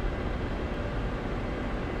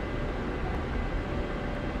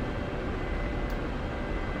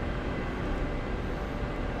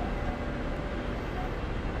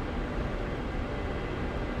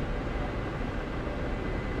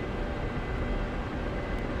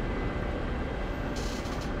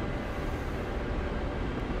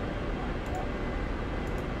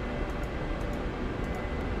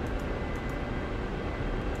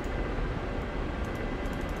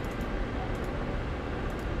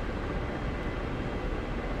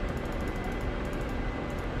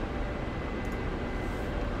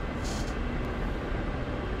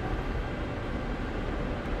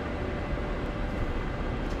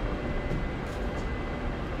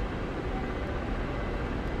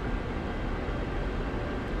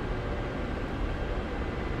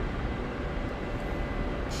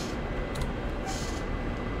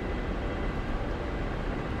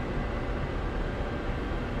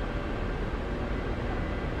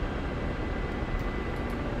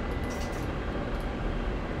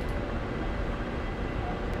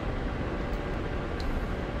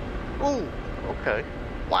 Ooh, okay.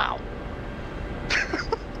 Wow.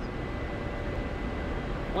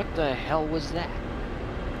 What the hell was that?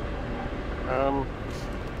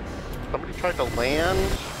 Somebody tried to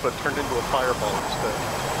land, but turned into a fireball instead.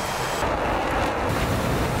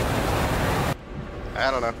 I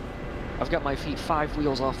don't know. I've got my feet 5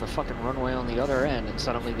 wheels off the fucking runway on the other end, and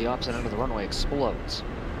suddenly the opposite end of the runway explodes.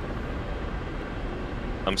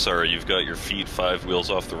 I'm sorry, you've got your feet 5 wheels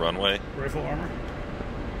off the runway? Rifle armor.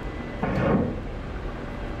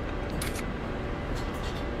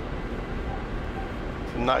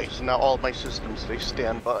 Nice. Now all my systems, they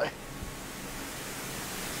stand by.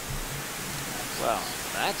 Well,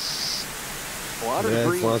 that's a lot of Yeah,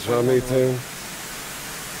 debris. it's on me too.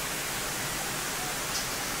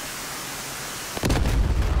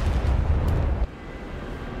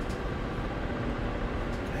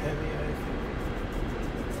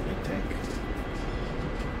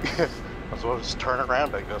 As well as turn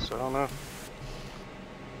around, I guess. I don't know.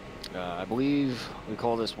 I believe we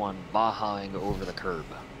call this one Bahaing over the curb.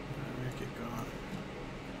 Make it gone.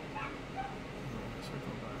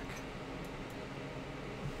 Circle back.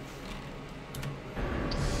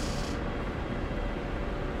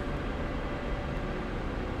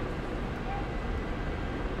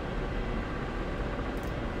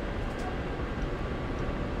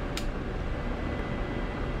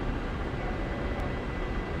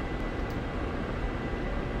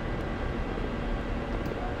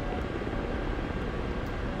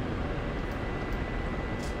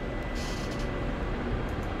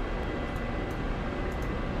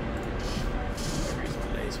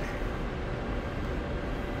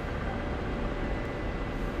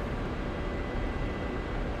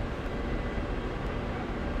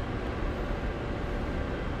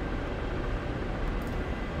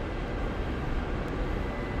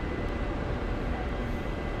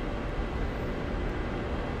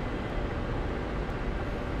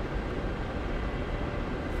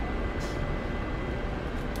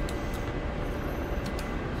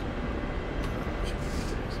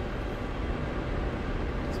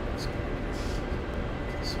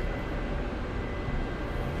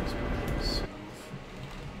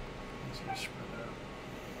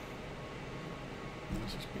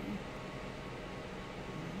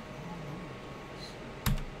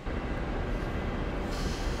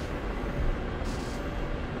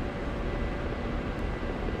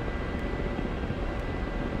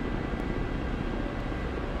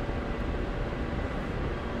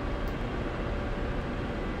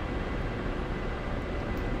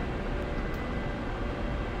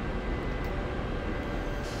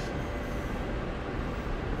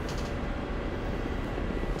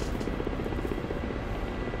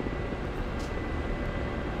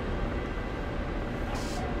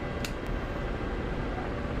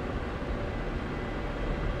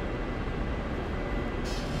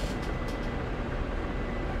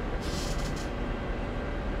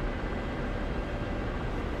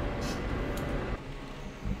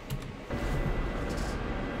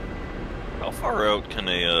 How far out can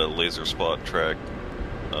a laser spot track,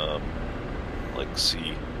 like,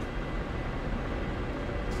 see?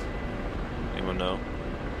 Anyone know?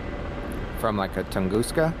 From like a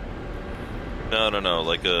Tunguska? No,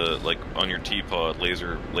 like on your T-pod,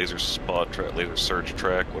 laser spot track, laser search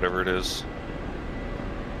track, whatever it is.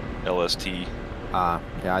 LST. Yeah,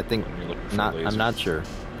 I think not. I'm not sure.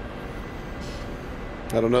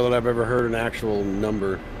 I don't know that I've ever heard an actual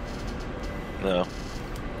number. No.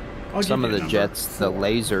 Some of the jets, the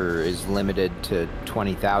laser is limited to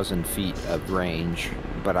 20,000 feet of range,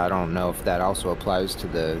 but I don't know if that also applies to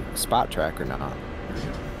the spot track or not.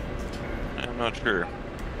 I'm not sure.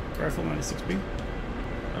 Rifle 96B.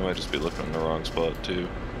 I might just be looking in the wrong spot too.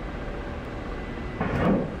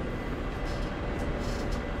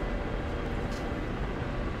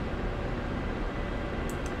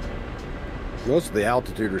 Most of the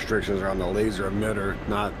altitude restrictions are on the laser emitter,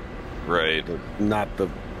 not right. Not the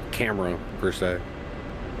camera per se.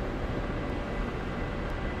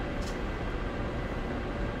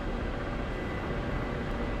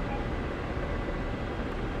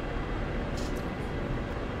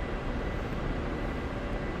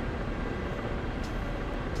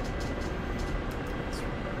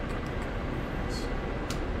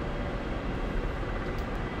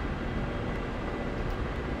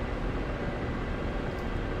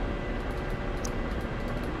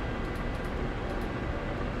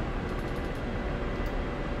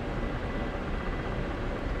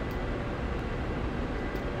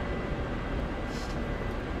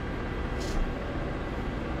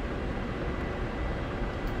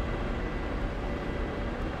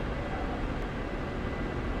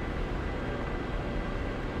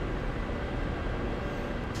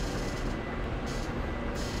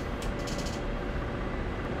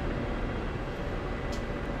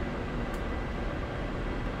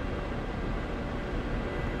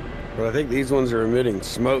 But I think these ones are emitting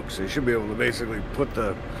smoke, so you should be able to basically put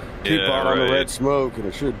the teapot on the red smoke, and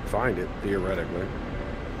it should find it, theoretically.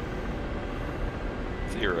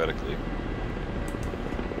 Theoretically.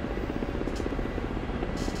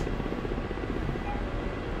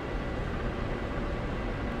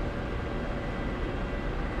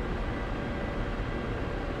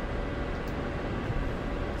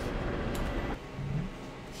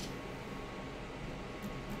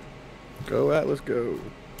 Go, Atlas, go.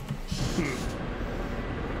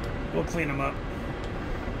 We'll clean them up.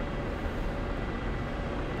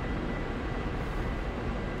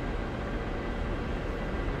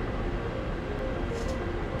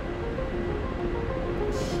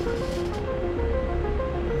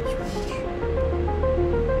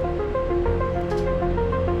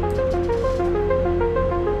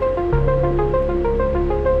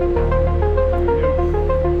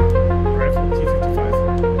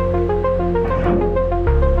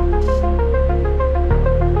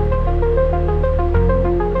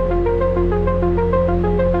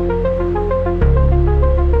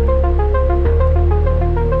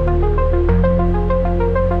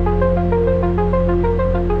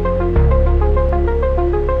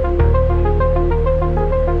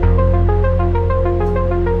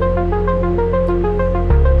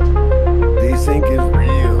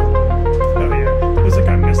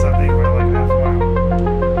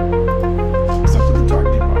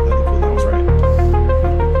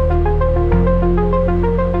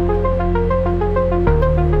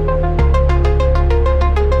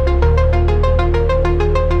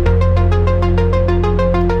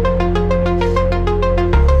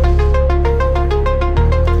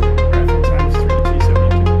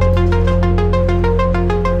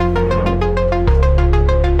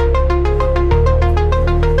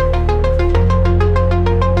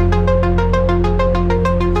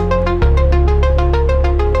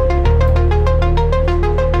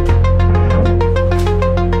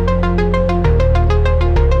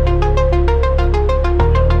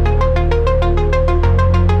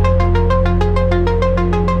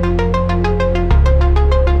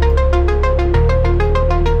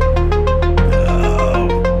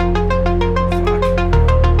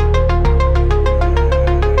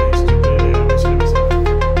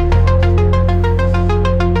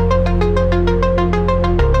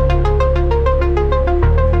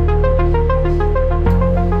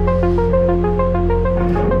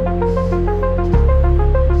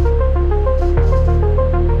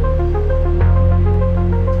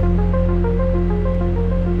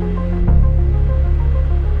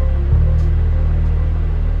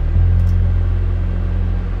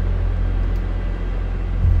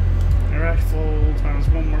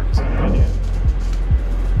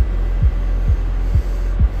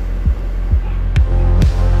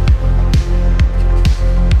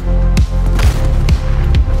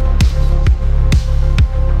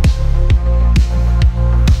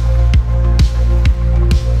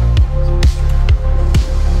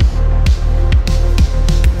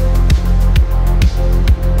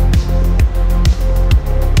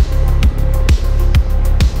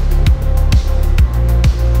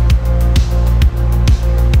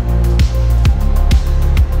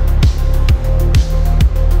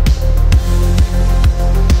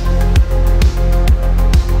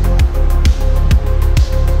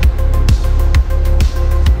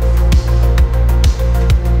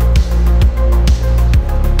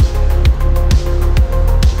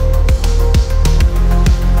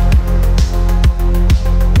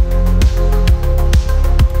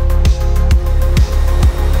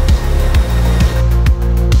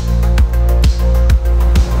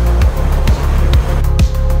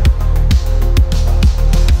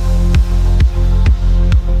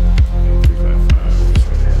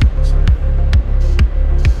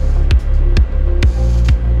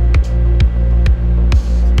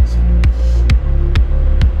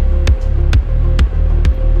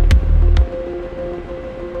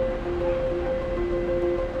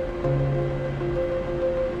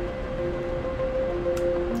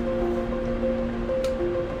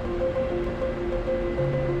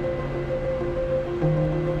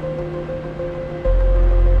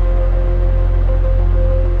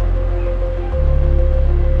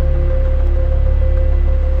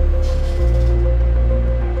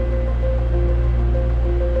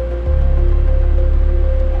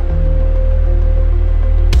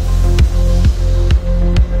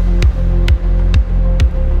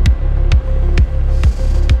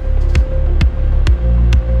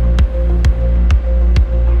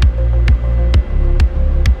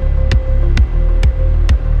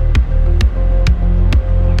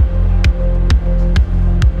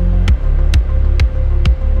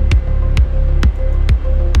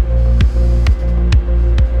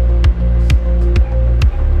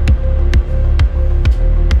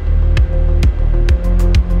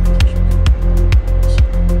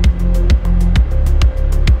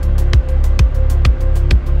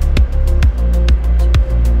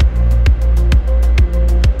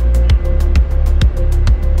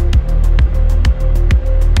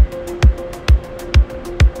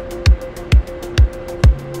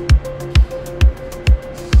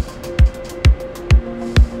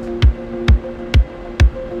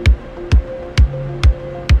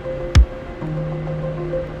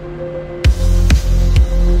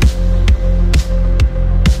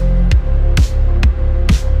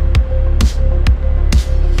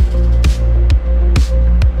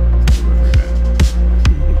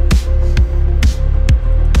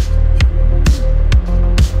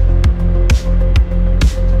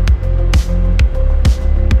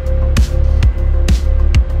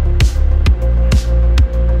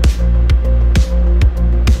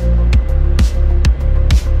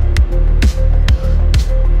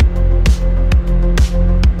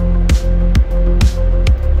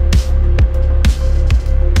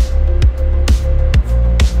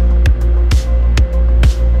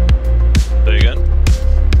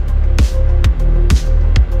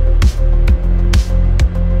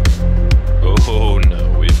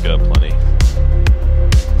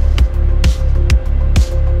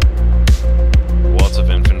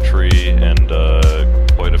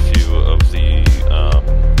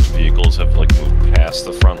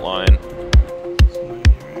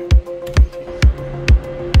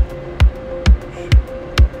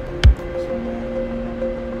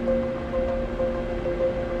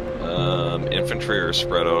 infantry are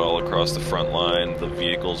spread out all across the front line. The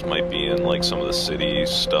vehicles might be in like some of the city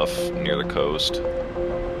stuff near the coast.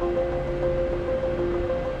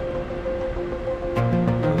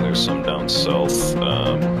 And there's some down south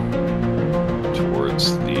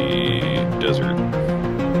towards the desert.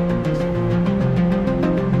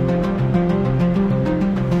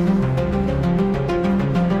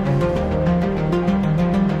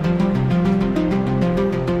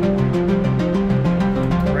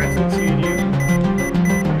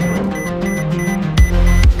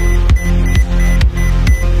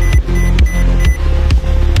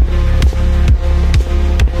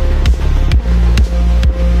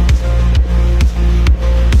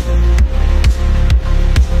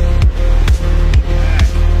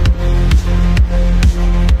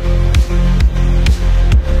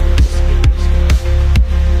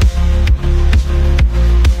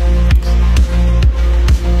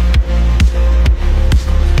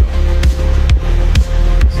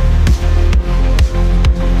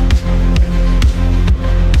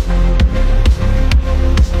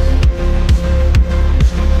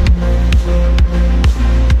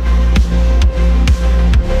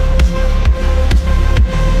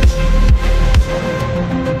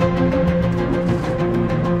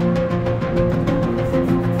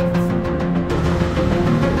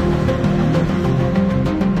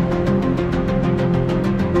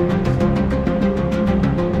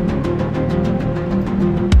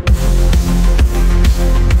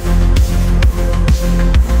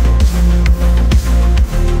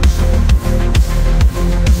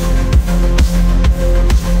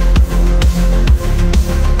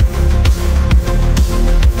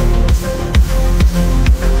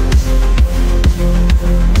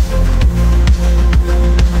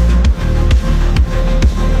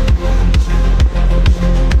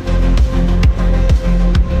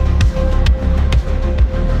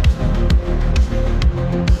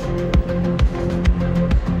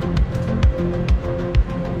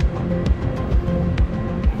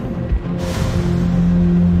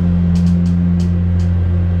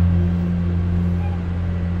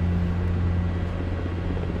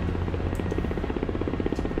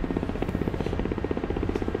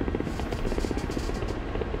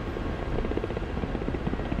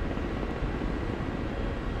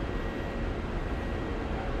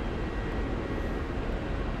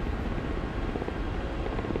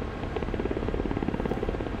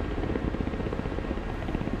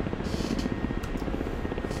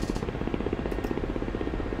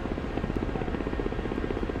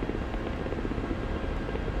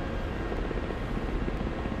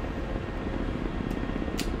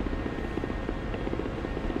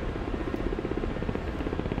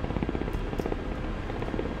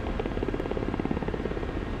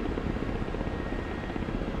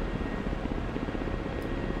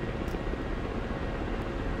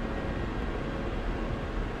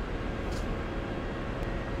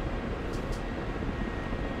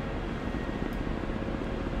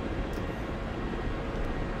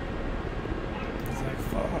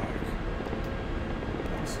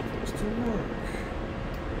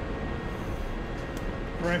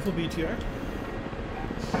 Rifle BTR.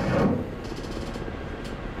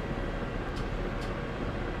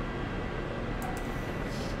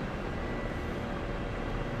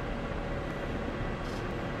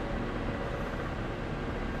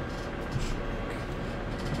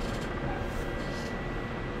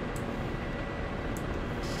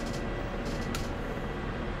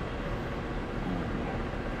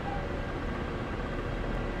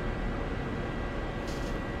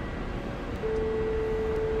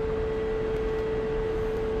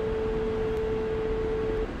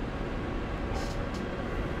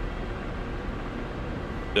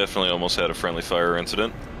 Definitely almost had a friendly fire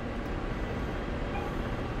incident.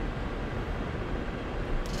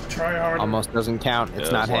 Try hard. Almost doesn't count.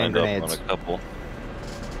 It's not hand grenades.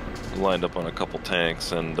 Lined up on a couple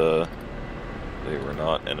tanks, and they were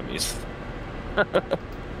not enemies.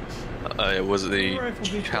 It was the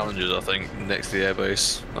Challengers, I think, next to the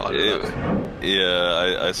airbase. I don't know.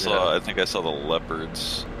 Yeah, I saw. Yeah. I think I saw the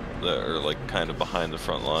Leopards that are like kind of behind the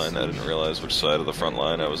front line. I didn't realize which side of the front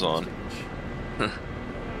line I was on.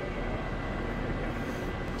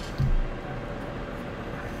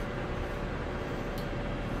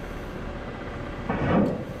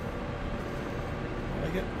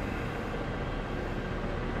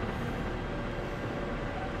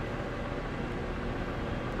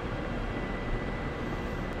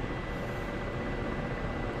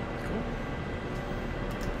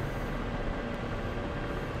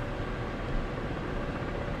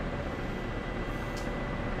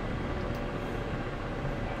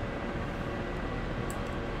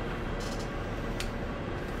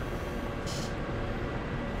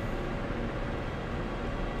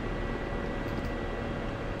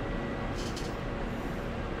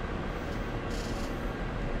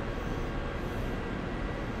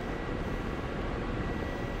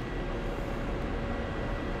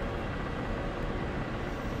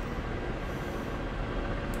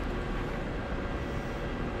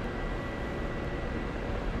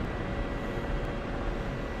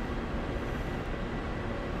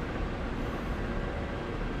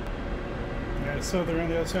 Alright, so they're on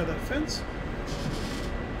the other side of that fence.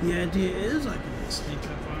 The idea is I can sneak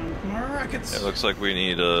up on more rockets. It looks like we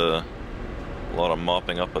need a lot of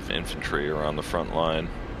mopping up of infantry around the front line.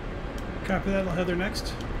 Copy that, I'll head there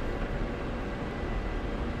next.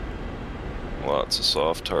 Lots of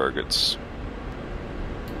soft targets.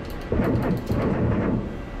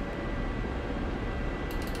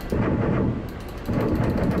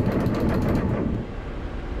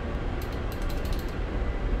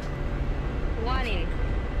 Warning,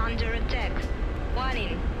 under attack.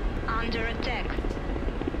 Warning, under attack.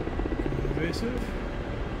 Invasive.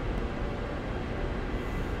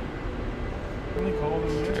 Only call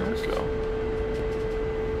them There we go.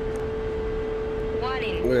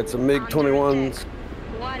 Warning. We got some MiG-21s.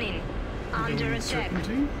 Warning, under attack.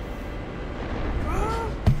 Ah,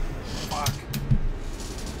 fuck.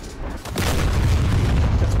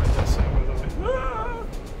 That's my death sign, by the way. Ah!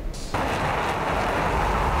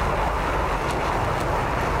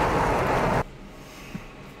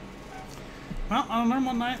 Well, on a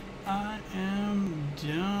normal night, I am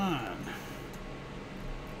done.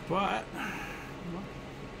 But...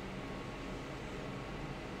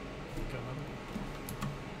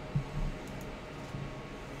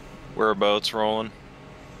 Whereabouts rolling?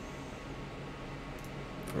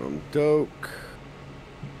 From Doke.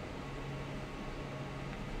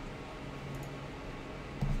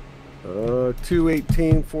 Uh,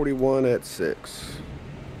 218.41 at 6.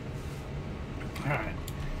 Alright.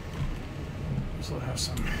 So I have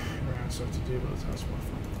some around stuff to do, but let's have some more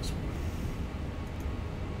fun with this one.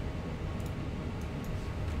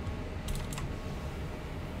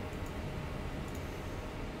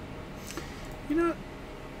 You know what?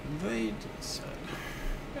 They just said,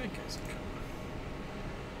 that guy's coming.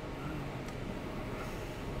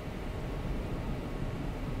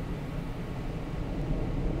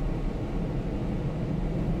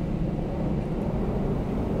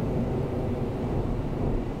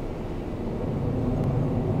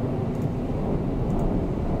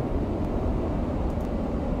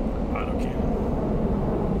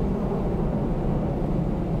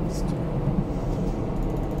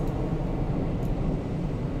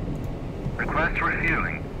 Request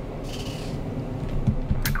refueling.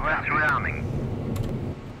 Request rearming.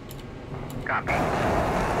 Copy.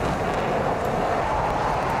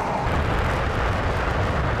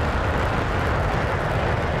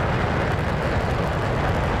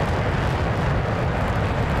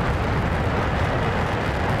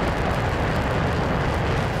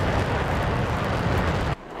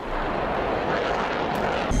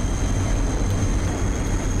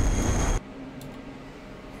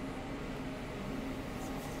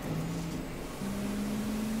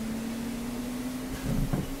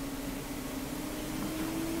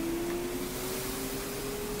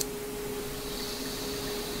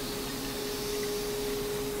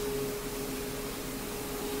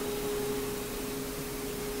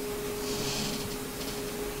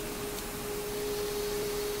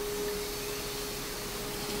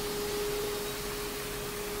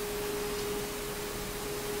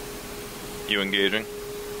 You engaging?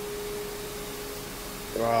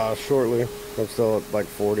 Shortly. I'm still at like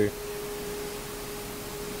 40.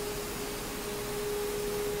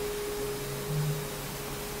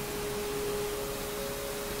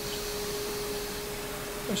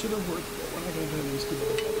 I should have worked, but we're not going to do these people.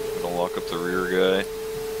 Gonna lock up the rear guy.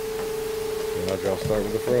 I'll start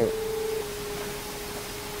with the front.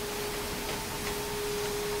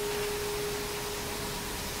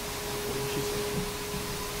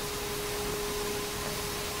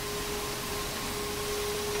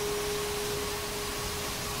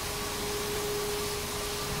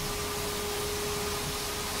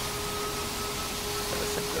 I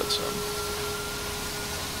think that's him.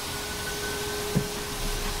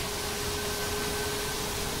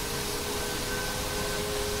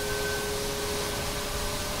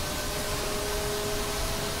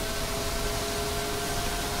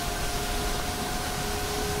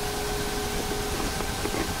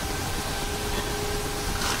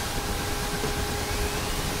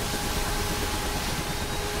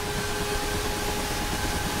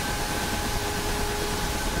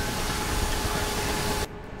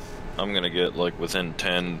 I'm gonna get like within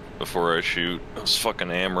 10 before I shoot those fucking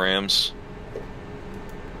AMRAAMs.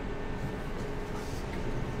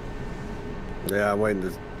 Yeah, I'm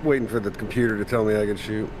waiting for the computer to tell me I can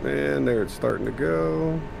shoot. And there it's starting to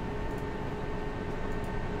go.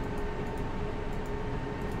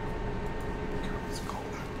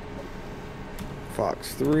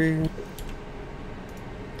 Fox 3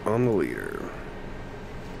 on the leader.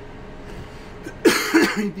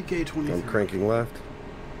 BK 23. I'm cranking left.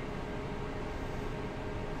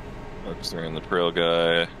 Mark's 3 on the trail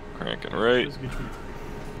guy. Cranking right.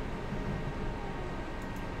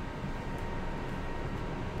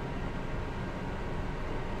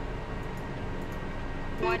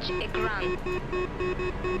 Watch a ground.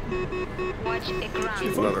 Watch a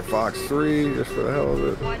ground. Another Fox 3, just for the hell of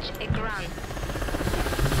it. Watch a ground.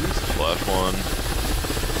 Flash 1.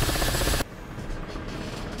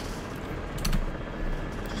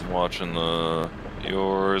 Just watching the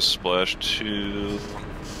yours. Splash 2.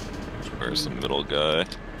 Where's the middle guy?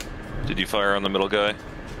 Did you fire on the middle guy?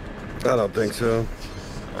 I don't think so.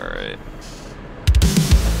 Alright.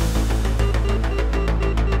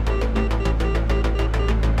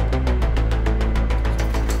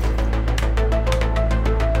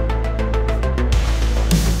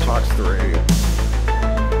 Fox 3.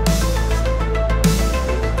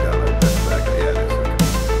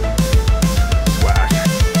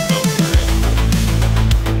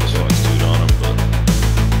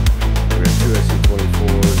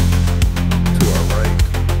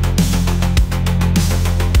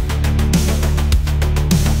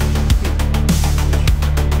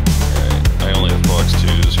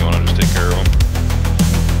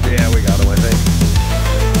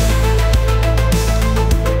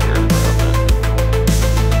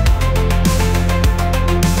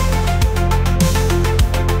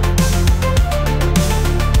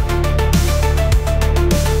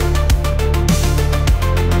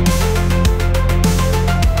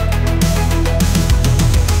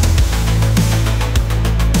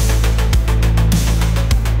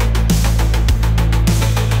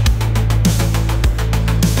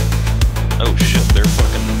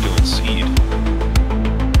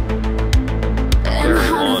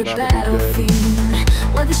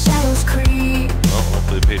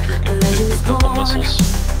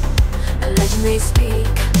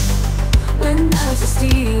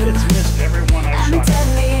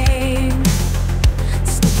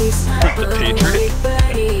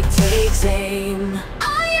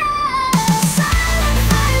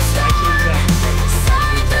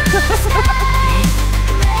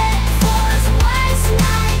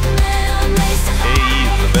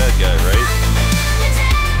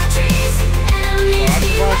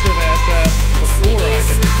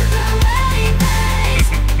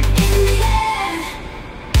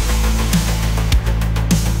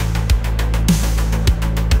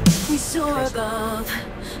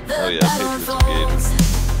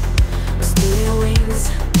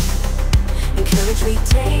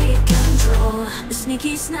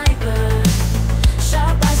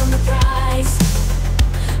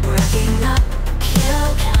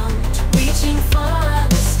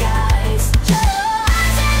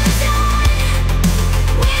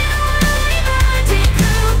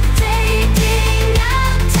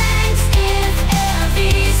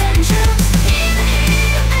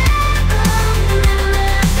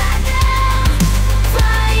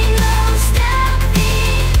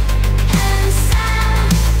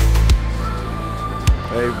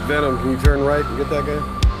 Venom, can you turn right and get that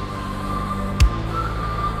guy?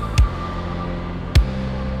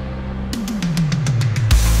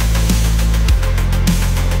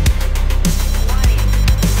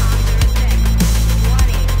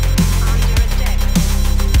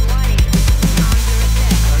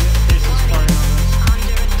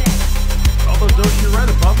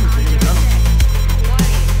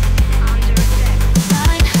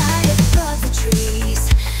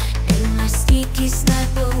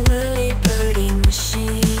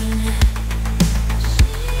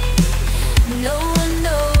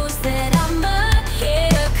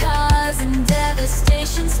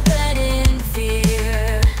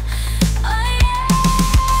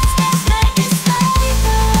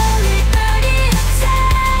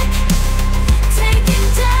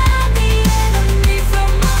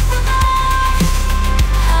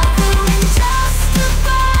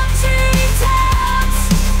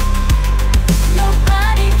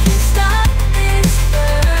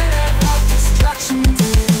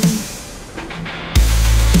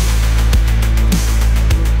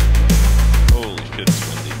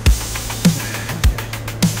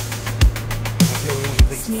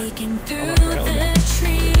 Sneaking through the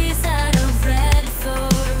trees out of red for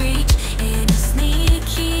reach in a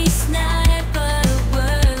sneaky sniper,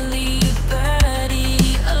 whirly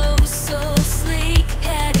birdie, oh so sleek,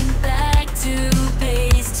 heading back to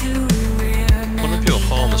base to rear. One of your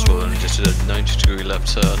harness will only just did a 90-degree left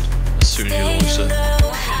turn as soon as you launched it.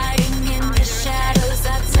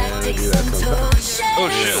 Oh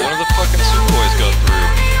shit, one of the fucking Sukhoi got through.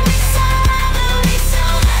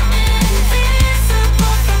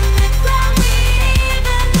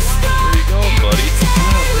 Buddy. I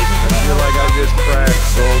feel like I just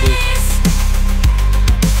crashed, Goldie.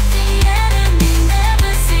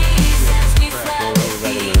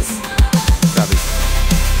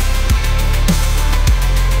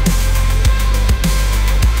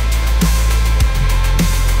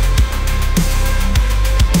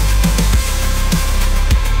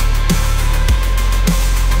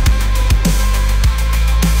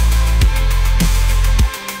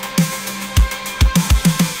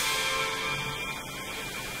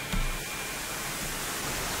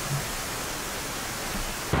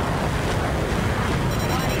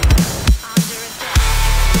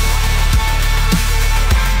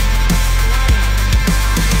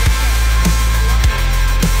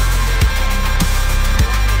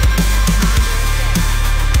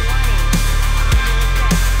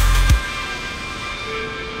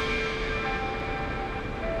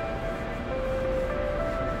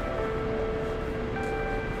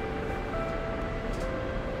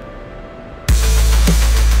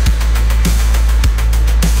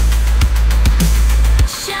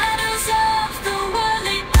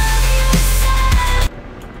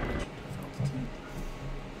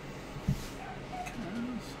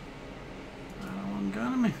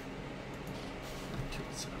 enemy.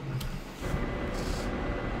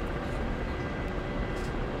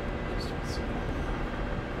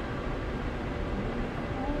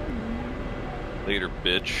 Later,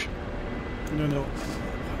 bitch. No.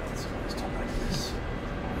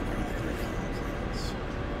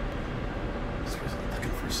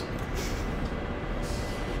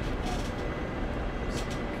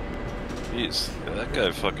 Jeez, that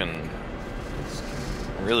guy fucking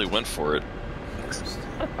really went for it.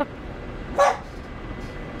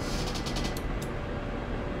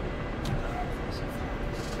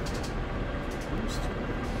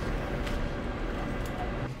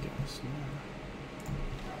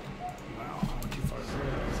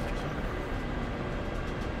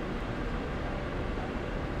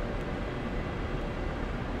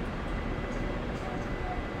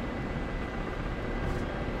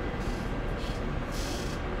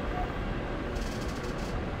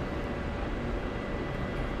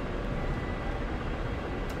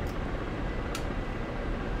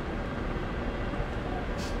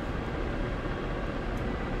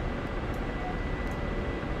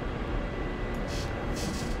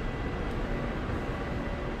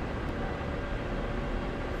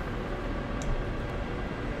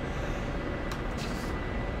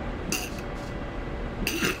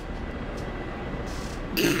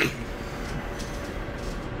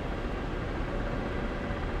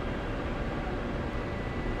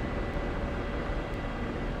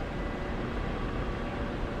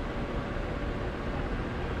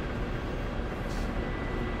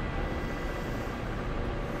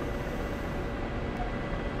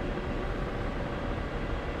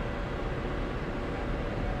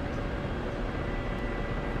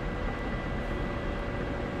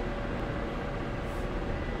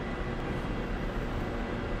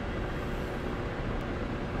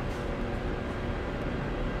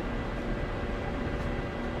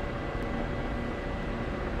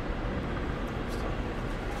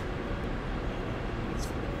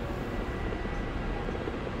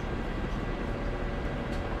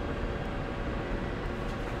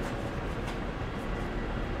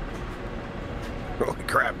 Holy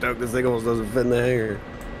crap, Doke, this thing almost doesn't fit in the hangar.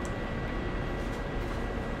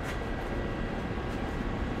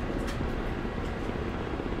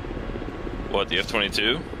 What, the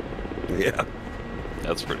F-22? Yeah.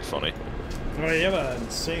 That's pretty funny. Oh, you have an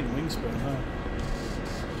insane wingspan, huh?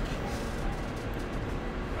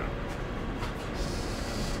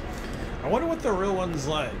 I wonder what the real one's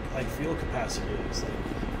like fuel capacity is.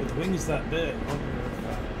 Like, with wings that big, I wonder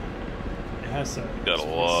if it has to... Got a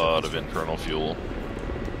lot of internal fuel.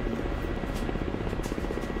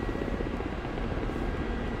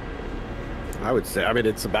 I would say, I mean,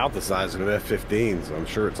 it's about the size of an F-15, so I'm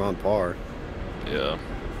sure it's on par. Yeah.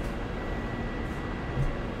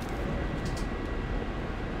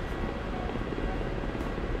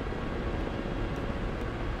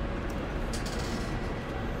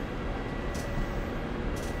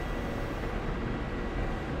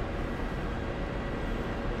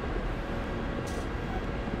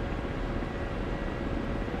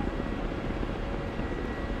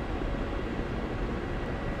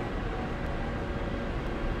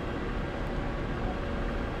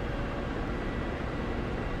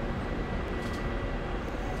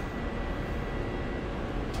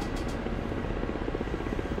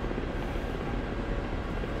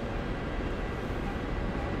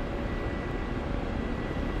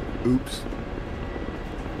 Oops.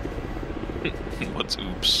 What's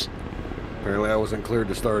oops? Apparently I wasn't cleared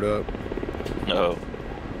to start up. Oh.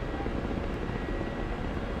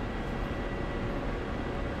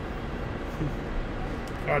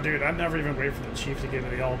 Oh, dude, I'd never even wait for the chief to give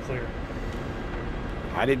me the all clear.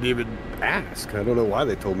 I didn't even ask. I don't know why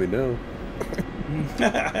they told me no.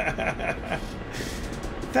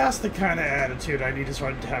 That's the kind of attitude I need to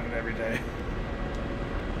start having every day.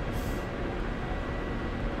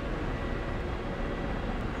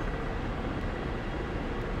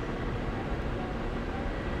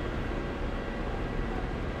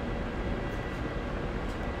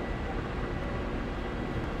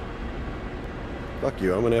 Fuck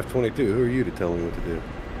you, I'm an F-22. Who are you to tell me what to do?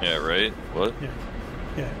 Yeah, right? What?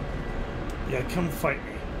 Yeah, come fight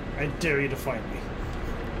me. I dare you to fight me.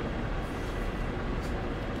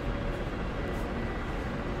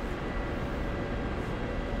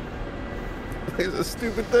 There's a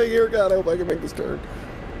stupid thing here. God, I hope I can make this turn.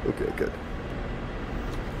 Okay, good.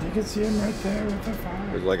 You can see him right there with the fire.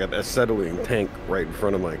 There's like an acetylene tank right in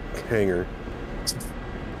front of my hangar.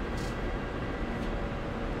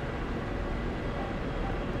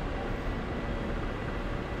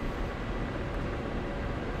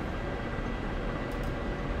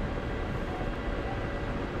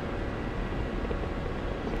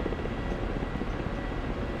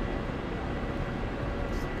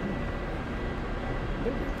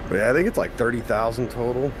 But yeah, I think it's like 30,000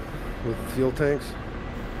 total with fuel tanks.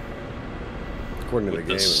 According to the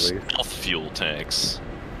game, at least. Stealth fuel tanks.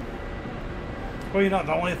 Well, you know,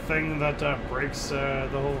 the only thing that breaks the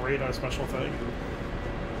whole radar special thing,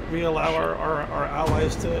 we allow our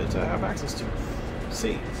allies to have access to.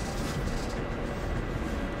 See.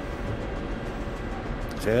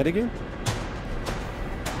 Say that again?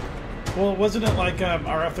 Well, wasn't it like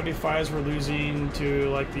our F-35s were losing to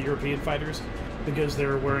like the European fighters because they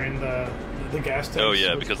were wearing the gas tanks? Oh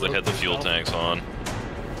yeah, because they had the fuel tanks on.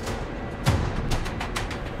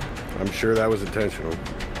 I'm sure that was intentional.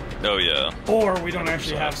 Oh yeah. Or we don't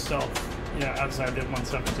actually have stealth. Yeah, outside of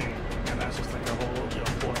 117, and that's just like a whole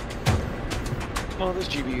ploy. Well, this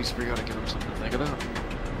GBU's we gotta give them something to think about.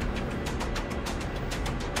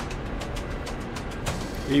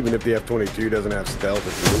 Even if the F-22 doesn't have stealth,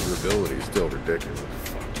 its maneuverability is still ridiculous.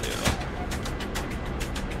 Yeah.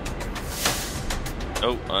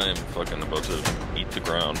 Oh, I am fucking about to eat the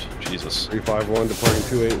ground. Jesus. 351 departing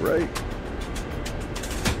 28 right.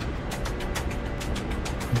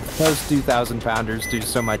 Those 2,000 pounders do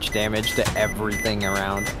so much damage to everything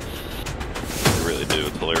around. They really do.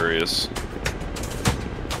 It's hilarious.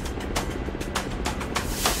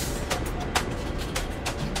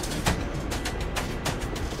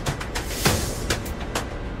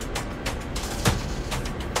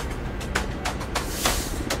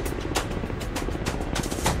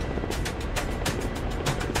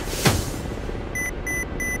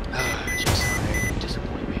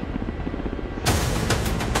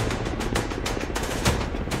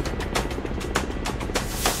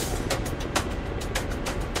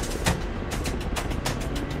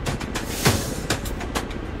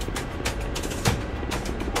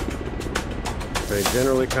 They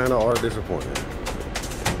generally kind of are disappointed.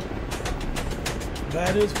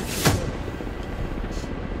 That is what she said.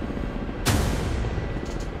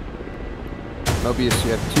 Mobius,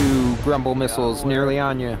 you have 2 Grumble missiles nearly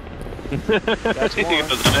on you. That's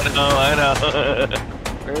one. I know.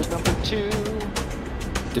 Where's number 2?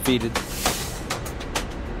 Defeated.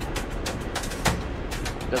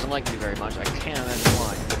 Doesn't like me very much. I can't imagine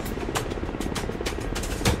why.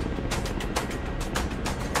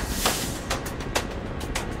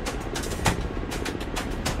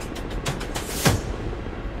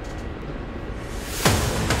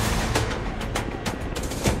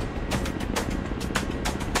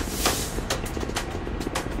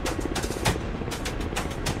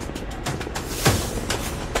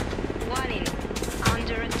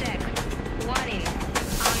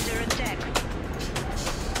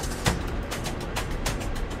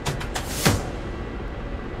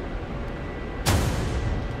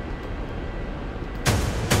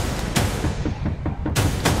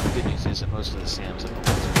 Most of the SAMs have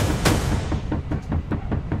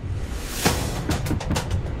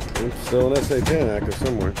Still an SA-10 active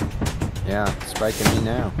somewhere. Yeah, spiking me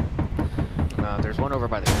now. There's one over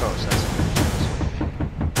by the coast. That's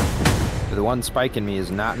the one spiking me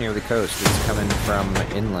is not near the coast. It's coming from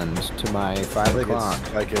inland to my 5 o'clock.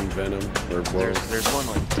 It's like in Venom or there's one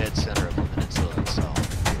like dead center of the peninsula itself.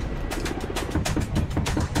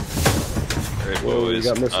 Alright, Whoa, boys,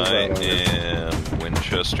 you got missiles I out on it. am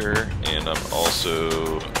Winchester, and I'm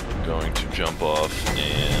also going to jump off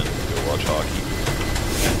and go watch hockey.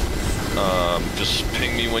 Just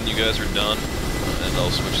ping me when you guys are done, and I'll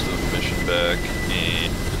switch the mission back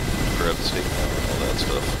and grab the steak now and all that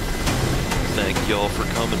stuff. Thank y'all for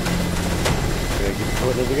coming. Thank you for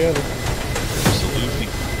putting it together. Absolutely.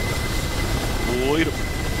 Later.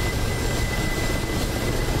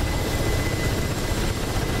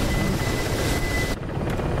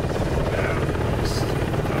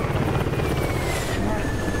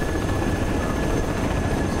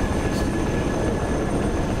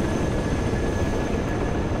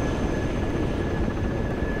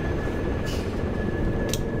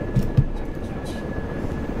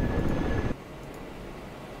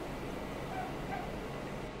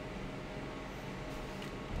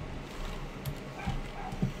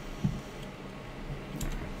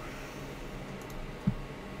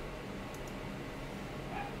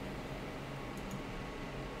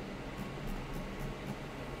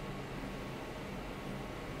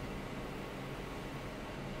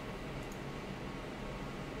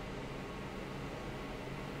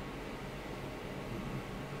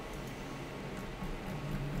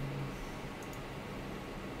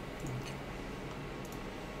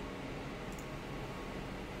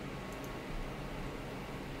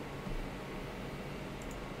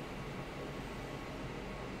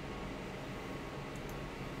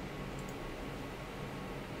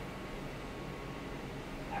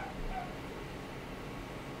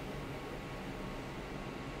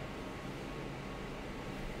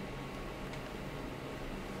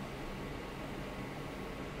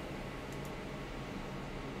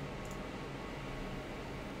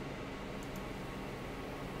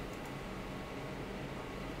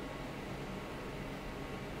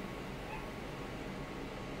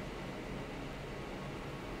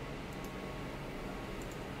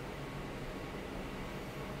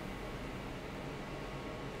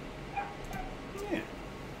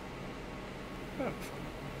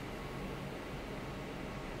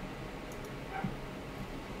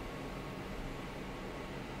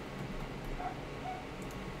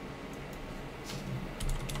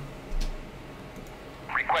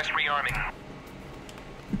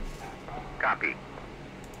 Copy.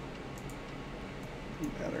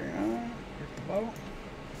 Battery on. Low.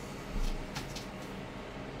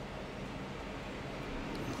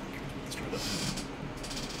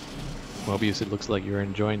 Mobius, it looks like you're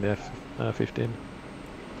enjoying the F-15.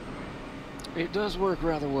 It does work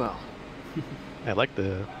rather well. I like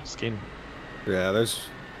the skin. Yeah, there's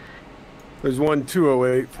one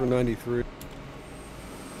 208 for 93.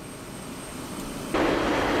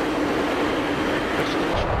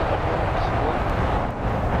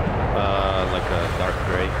 Like a dark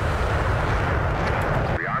gray.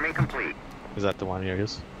 Rearming complete. Is that the one you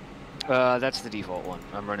use? That's the default one.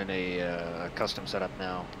 I'm running a custom setup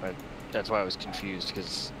now, but that's why I was confused,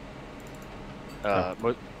 because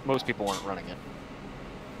most people weren't running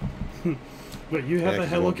it. Wait, you have Yeah, a 'cause you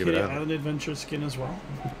Hello won't give it Kitty out. Island Adventure skin as well?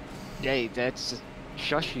 Hey, that's...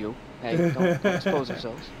 Shush you. Hey, don't expose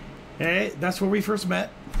yourselves. Hey, that's where we first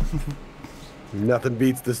met. Nothing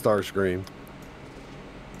beats the star screen.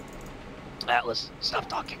 Atlas, stop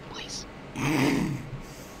talking, please.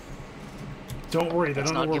 Don't worry, they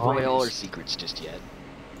Let's don't know not we're give away all our brothers. secrets just yet.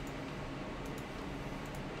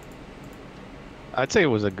 I'd say it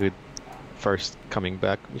was a good first coming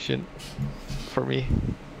back mission for me.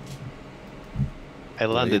 I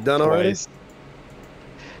landed done already? twice.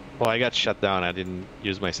 Well, I got shut down. I didn't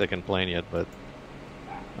use my second plane yet, but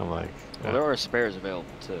I'm like... Well, there are spares available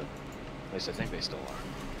too. At least I think they still are.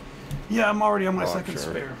 Yeah, I'm already on my Oh, second sure.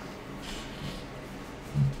 spare.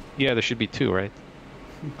 Yeah, there should be two, right?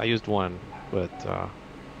 I used one, but Well,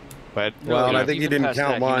 and I think he even didn't past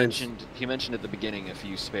count that, mine. He mentioned at the beginning a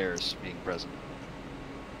few spares being present.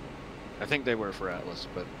 I think they were for Atlas,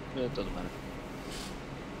 but it doesn't matter.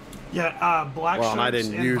 Yeah, Blackshark. Well, and I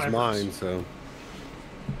didn't use mine, so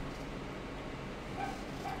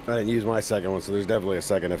I didn't use my second one. So there's definitely a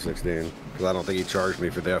second F-16 because I don't think he charged me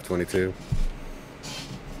for the F-22.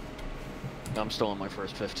 I'm still on my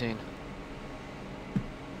first 15.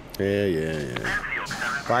 Yeah.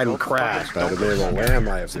 If I hadn't crashed, I'd have been able to land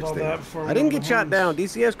my F-16. I didn't get shot down.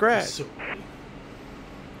 DCS crashed.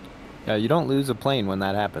 Yeah, you don't lose a plane when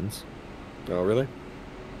that happens. Oh, really?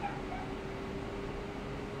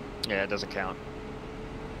 Yeah, it doesn't count.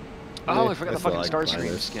 Oh, I forgot I the still fucking like Starscream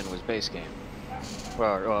this. skin was base game.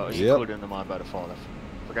 Well, it's Yep. included in the mod by default. I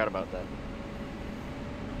forgot about that.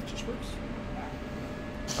 Just works.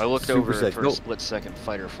 I looked Super over safe. for a split second,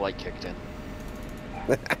 fight or flight kicked in.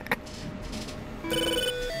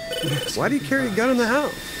 Why do you carry a gun in the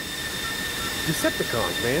house?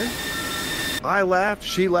 Decepticons, man. I laughed,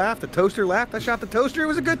 she laughed, the toaster laughed, I shot the toaster, it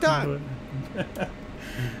was a good time.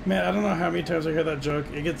 Man, I don't know how many times I hear that joke.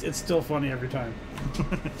 It's still funny every time.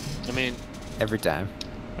 I mean, Every time.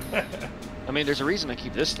 there's a reason I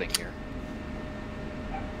keep this thing here.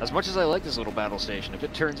 As much as I like this little battle station, if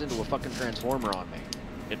it turns into a fucking transformer on me,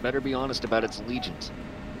 it better be honest about its allegiance.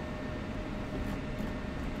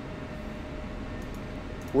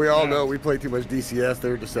 We all know we play too much DCS,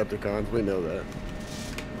 they're Decepticons, we know that.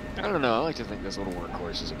 I don't know. I like to think this little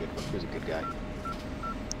workhorse is a good guy.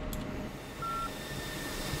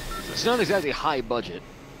 It's not exactly high budget.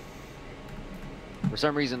 For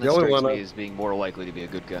some reason, The this only strikes one me as being more likely to be a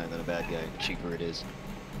good guy than a bad guy. The cheaper it is.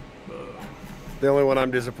 The only one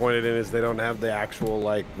I'm disappointed in is they don't have the actual,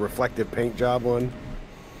 like, reflective paint job one.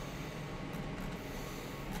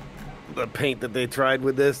 The paint that they tried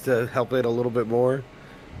with this to help it a little bit more,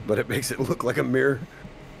 but it makes it look like a mirror.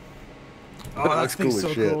 Oh, It that looks thing's cool so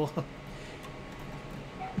as shit. cool.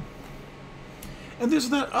 And there's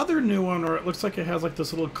that other new one where it looks like it has like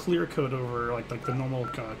this little clear coat over like the normal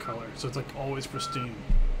color, so it's like always pristine.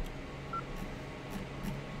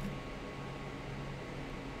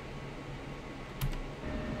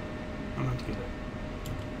 I'm going to get it.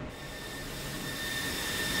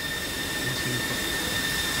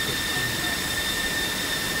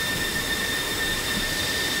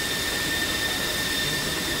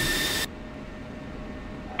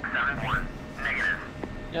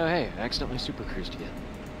 Oh, hey, I accidentally super cruised again.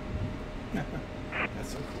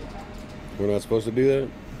 That's so cool. We're not supposed to do that?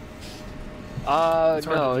 It's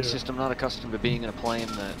hard No, to it's do. just I'm not accustomed to being in a plane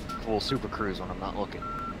that will super cruise when I'm not looking.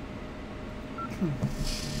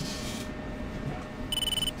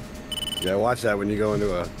 Yeah, watch that when you go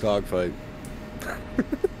into a dogfight.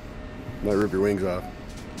 Might rip your wings off.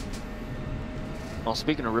 Well,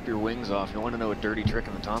 speaking of rip your wings off, you want to know a dirty trick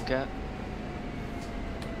in the Tomcat?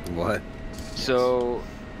 What? So,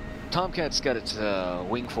 Tomcat's got its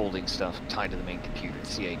wing folding stuff tied to the main computer,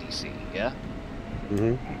 CADC, yeah?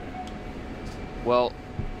 Mm-hmm. Well,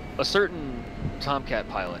 a certain Tomcat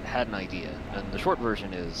pilot had an idea, and the short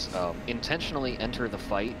version is intentionally enter the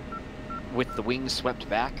fight with the wings swept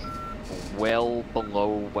back well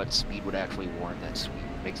below what speed would actually warrant that speed.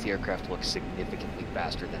 It makes the aircraft look significantly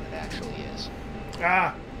faster than it actually is.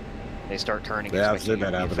 Ah! They start turning Yeah, expecting you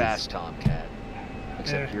to be a happens. fast Tomcat.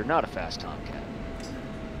 Except Yeah. you're not a fast Tomcat.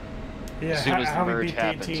 Yeah, As soon as the how we merge beat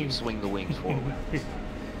happens, the you 18. swing the wings forward.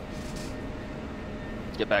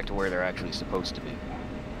 Get back to where they're actually supposed to be.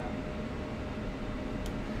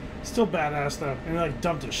 Still badass though, and like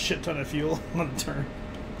dumped a shit ton of fuel on the turn.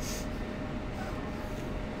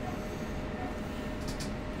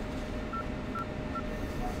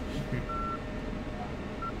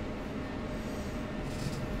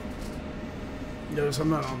 Notice I'm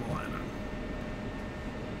not on the line. I'm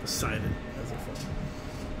beside it as a phone.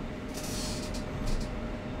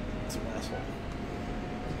 It's an asshole.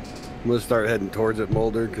 I'm gonna start heading towards it,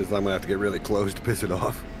 Mulder, because I'm gonna have to get really close to piss it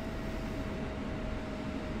off.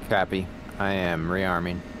 Copy. I am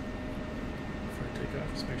rearming. Before I take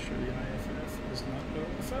off, just make sure the IFF is not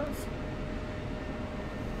OFF.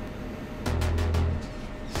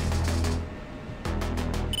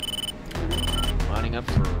 Lining up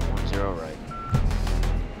for 10 right.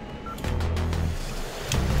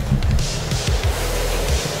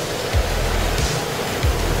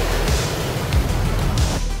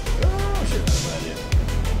 Oh shit, that's a bad idea.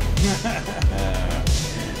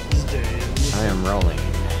 I am rolling.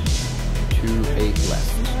 2-8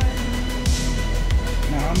 left.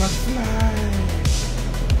 Now I must fly.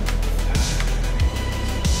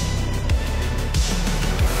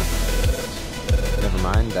 Never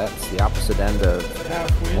mind, that's the opposite end of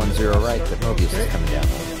 1-0 right that Mobius is coming down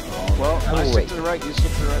on. Well, I Oh, slip wait. to the right, you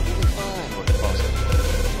slip to the right, we'll be fine. What the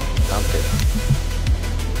Sounds good.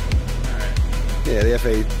 Yeah, the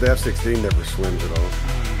F-16 never swims at all.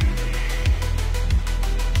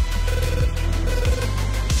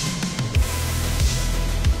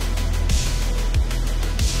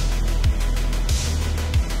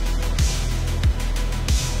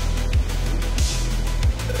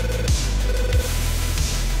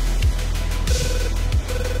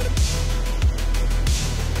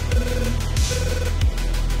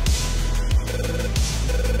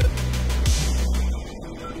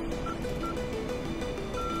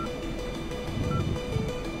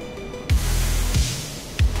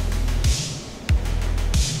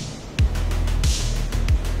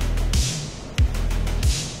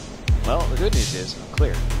 Well, the good news is I'm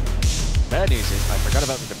clear. Bad news is I forgot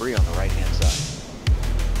about the debris on the right-hand side.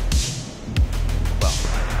 Well,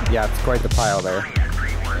 Yeah, it's quite the pile there.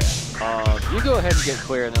 you go ahead and get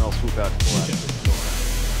clear, and then I'll swoop out to the left.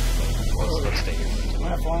 Let's stay here.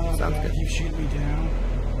 My flying on the Sounds guy good. keeps shooting me down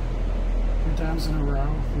 3 times in a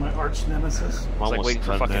row. My arch nemesis. It's like waiting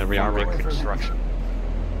for fucking rearming construction.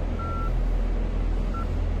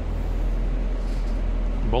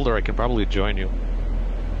 Boulder, I can probably join you.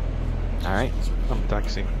 Alright. I'm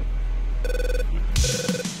taxiing.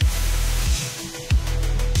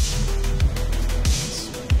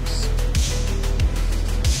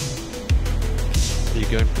 Are you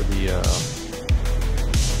going for the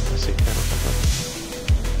SA-10 or something?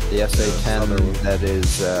 The SA-10 that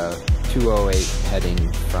is 208 heading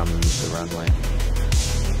from the runway.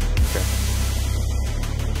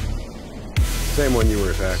 Same one you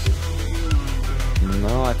were attacking.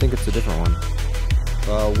 No, I think it's a different one.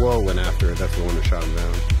 Woe went after it. That's the one that shot him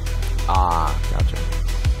down. Ah, gotcha.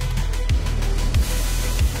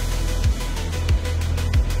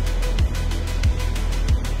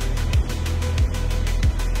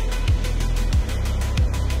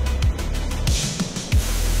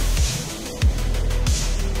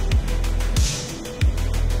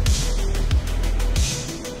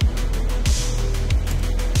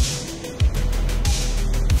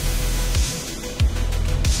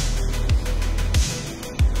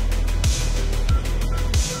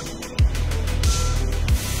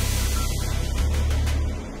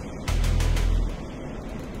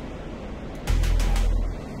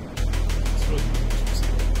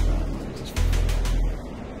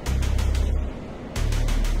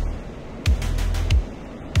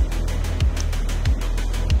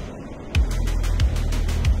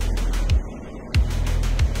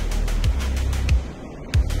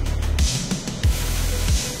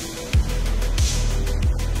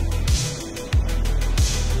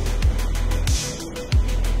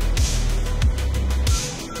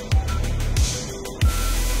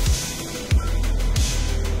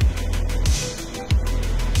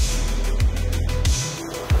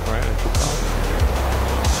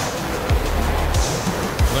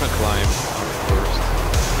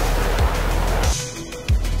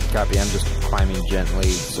 Copy, I'm just climbing gently,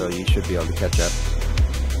 so you should be able to catch up.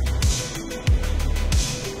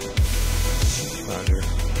 Roger.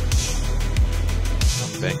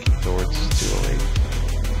 I'm banking. towards 208.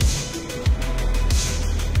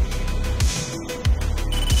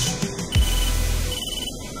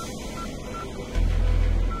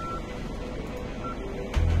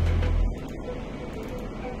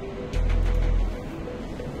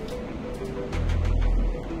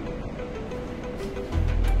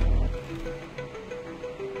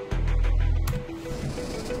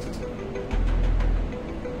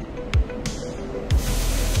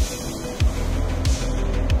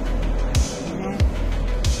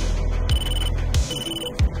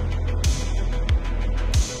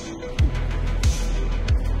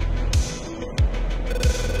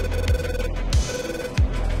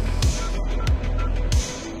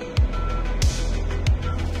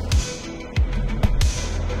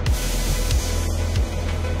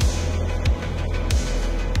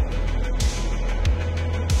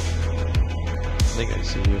 I think I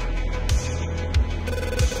see you.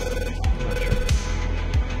 Not sure.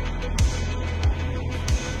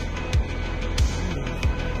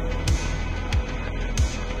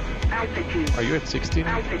 Altitude. Are you at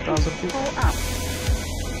 16,000 feet? Pull up.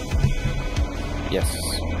 Yes.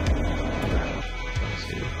 I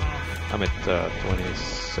see you. I'm at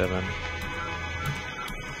 27.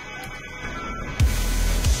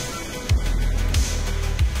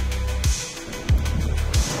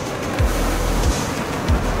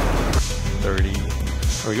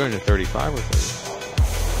 Are we going to 35 or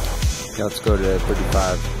 30? Yeah, let's go to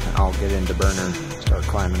 35. And I'll get into burner and start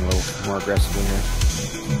climbing a little more aggressively here.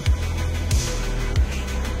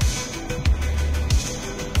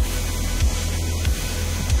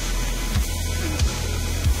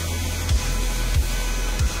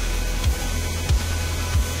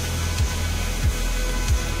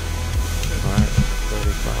 Alright,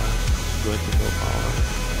 35. Good to go power.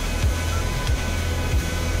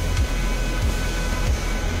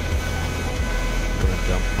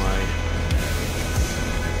 Dump my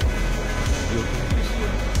fuel.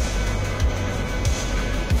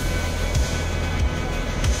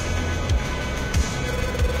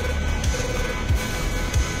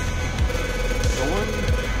 The one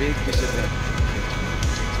big disadvantage. It's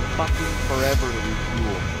fucking forever to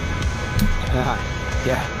refuel.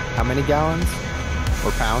 Yeah. How many gallons?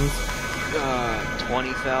 Or pounds?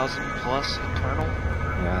 20,000 plus internal.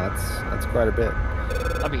 Yeah, that's quite a bit.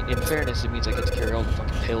 I mean, in fairness, it means I get to carry all the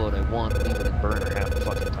fucking payload I want, leave it in burner half the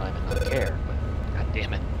fucking time and not care. But, god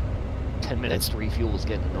damn it. 10 minutes to refuel is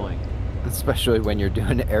getting annoying. Especially when you're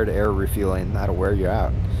doing air-to-air refueling, that'll wear you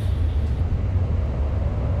out.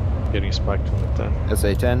 Getting spiked from the 10.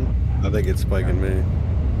 SA-10? I think it's spiking me.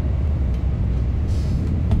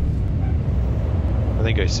 I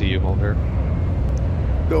think I see you, Mulder.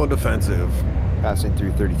 Going defensive. Passing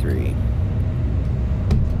through 33.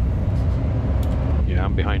 Yeah,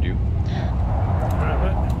 I'm behind you.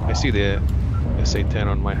 I see the SA-10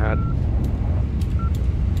 on my hat.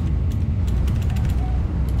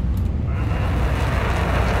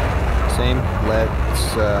 Same.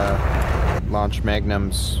 Let's launch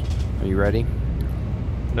Magnums. Are you ready?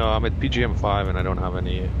 No, I'm at PGM-5 and I don't have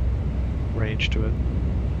any range to it.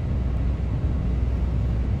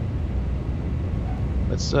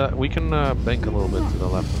 Let's we can bank a little bit to the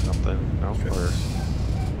left or something, no? Or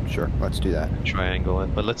sure, let's do that. Triangle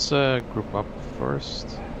it, but let's group up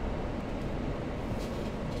first.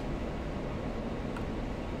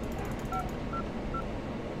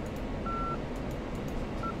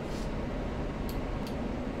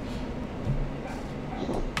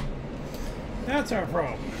 That's our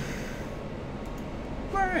problem.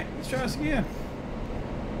 Alright, let's try this again.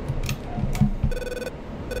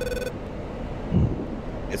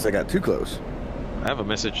 Guess I got too close. I have a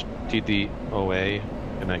message TDOA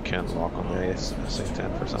and I can't lock on the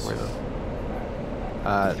SA-10 for some reason.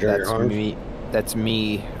 That's me. That's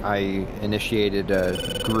me. I initiated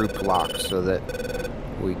a group lock so that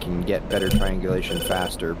we can get better triangulation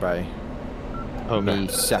faster by me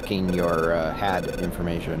sucking your HAD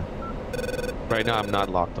information. Right now I'm not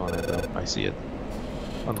locked on it though. I see it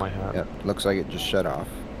on my hat. Yep, looks like it just shut off.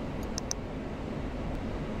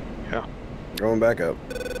 Yeah. Going back up.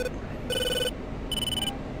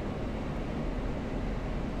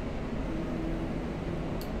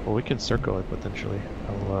 Well, we can circle it potentially.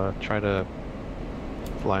 I'll try to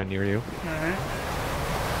fly near you. Alright.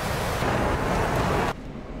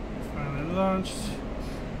 Finally launched.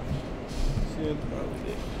 See what we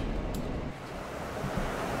did.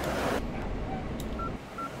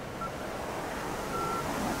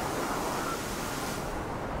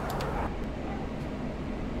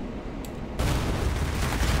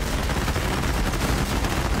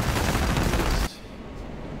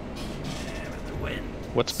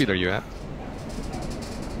 What speed are you at?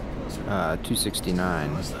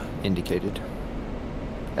 269 indicated.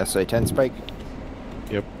 SA-10 spike.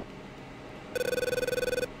 Yep.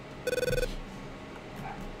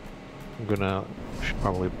 I'm gonna should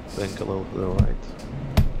probably bank a little to the right.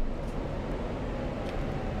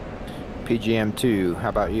 PGM2, how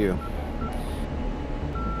about you?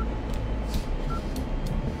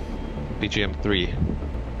 PGM3.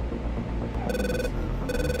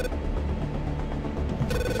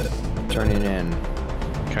 Turning in.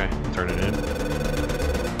 Okay, turning in.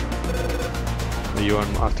 Are you on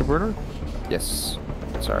afterburner? Yes.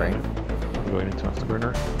 Sorry. I'm going into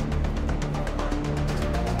afterburner.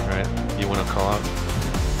 Alright, you want to call out?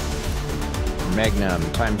 Magnum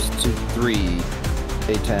times 3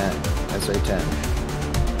 A10 SA-10.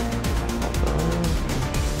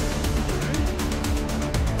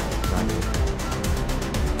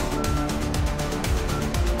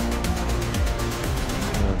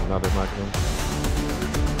 Another Magnum.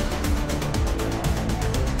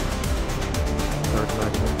 Third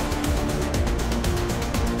Magnum.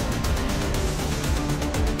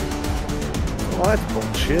 Oh, that's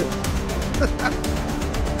bullshit.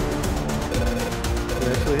 It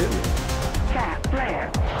actually hit me.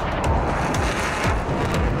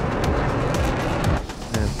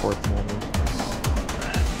 And fourth Magnum.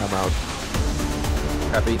 I'm out.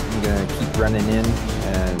 Copy. I'm gonna keep running in,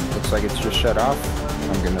 and looks like it's just shut off.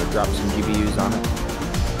 I'm gonna drop some GBUs on it.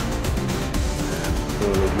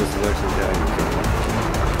 Oh, this is actually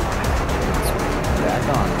Back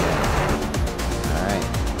on again. Alright.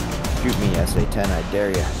 Shoot me, SA-10, I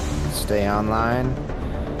dare ya. Stay online.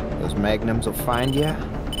 Those magnums will find ya.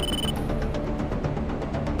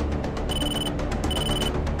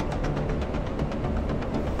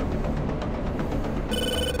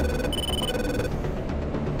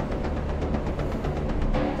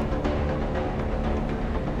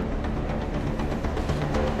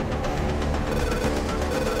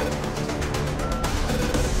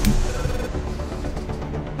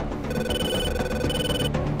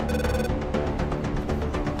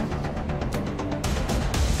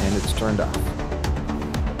 Turned off.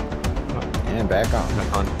 And back on.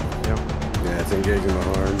 Back on. Yep. Yeah, it's engaging the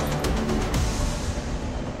horns.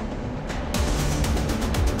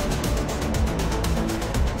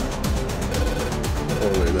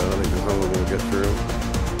 Holy no, I think this one will get through.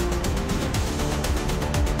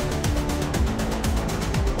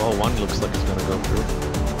 Well, one looks like it's gonna go through.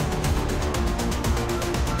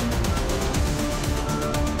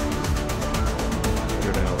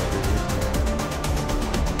 Figured it out.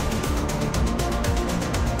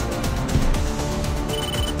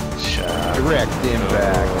 Direct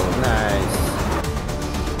impact. Nice.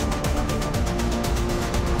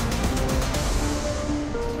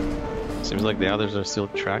 Seems like the others are still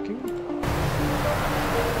tracking.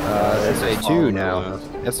 SA-2 now.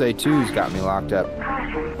 SA-2's got me locked up.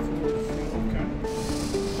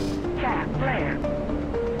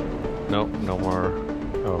 Nope, no more.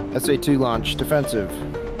 Oh. SA-2 launch defensive.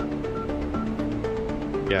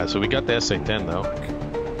 Yeah, so we got the SA-10 though.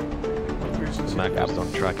 The Magnums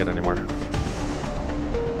don't track it anymore.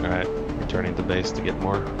 Alright, returning to base to get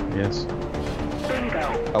more, yes.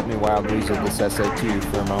 Help me wild weasel this SA-2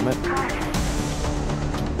 for a moment.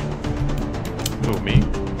 Move me.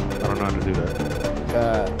 I don't know how to do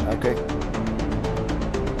that. Okay.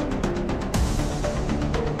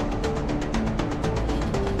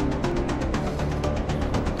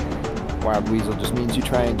 Wild weasel just means you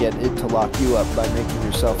try and get it to lock you up by making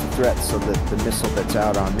yourself a threat so that the missile that's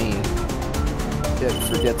out on me, it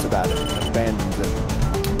forgets about it and abandons it.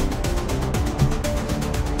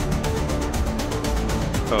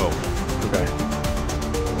 Oh, okay.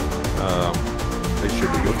 They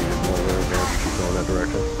should be looking at more there to keep going that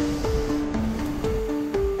direction.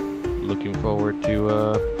 Looking forward to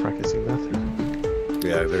practicing that.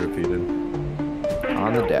 Yeah, they're defeated.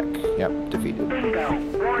 On the deck. Yep, defeated.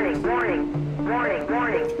 Warning, warning, warning,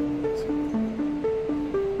 warning.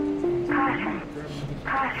 Caution,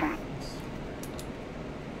 caution.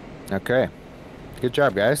 Okay. Good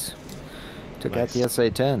job, guys. Took out the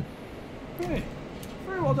SA-10. Hey,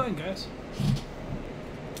 very well done, guys.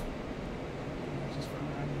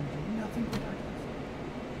 Nothing productive.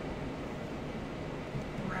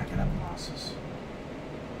 Racking up losses.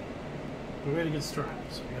 We had a good start,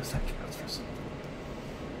 so I guess that counts for something.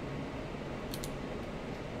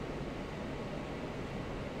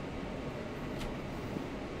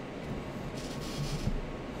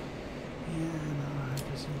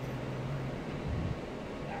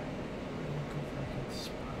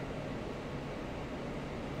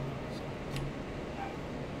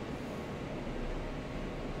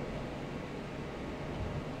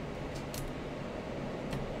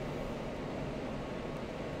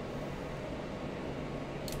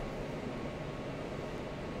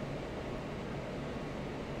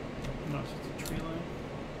 it's just a tree line.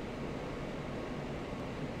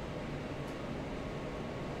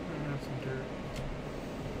 That's some dirt.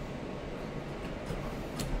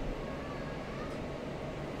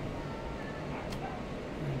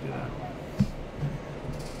 Do that one.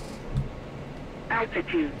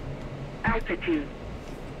 Altitude. Altitude.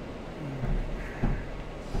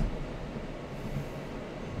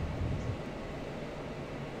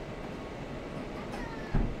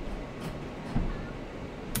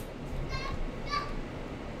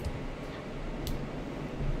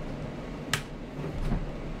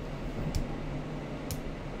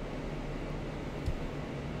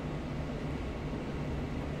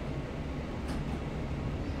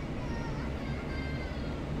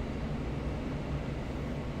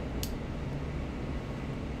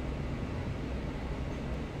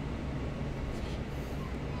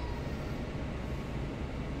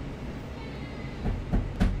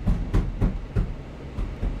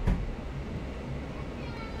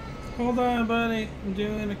 Hold on, buddy. I'm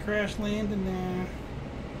doing a crash landing now.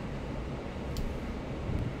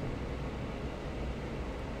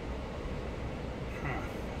 Huh.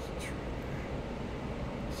 That's true.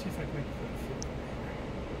 Let's see if I can make it fit.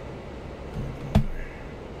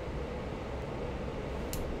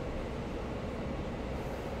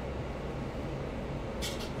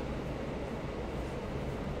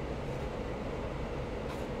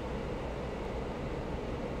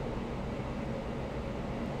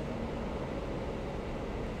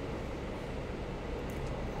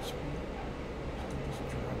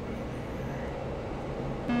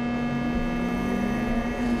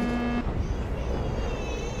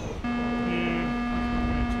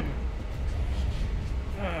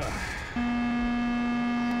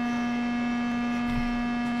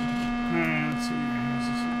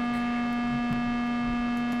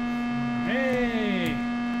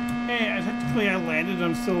 I landed,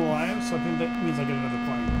 I'm still alive, so I think that means I get another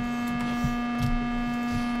plane.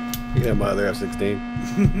 You got my other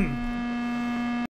F-16.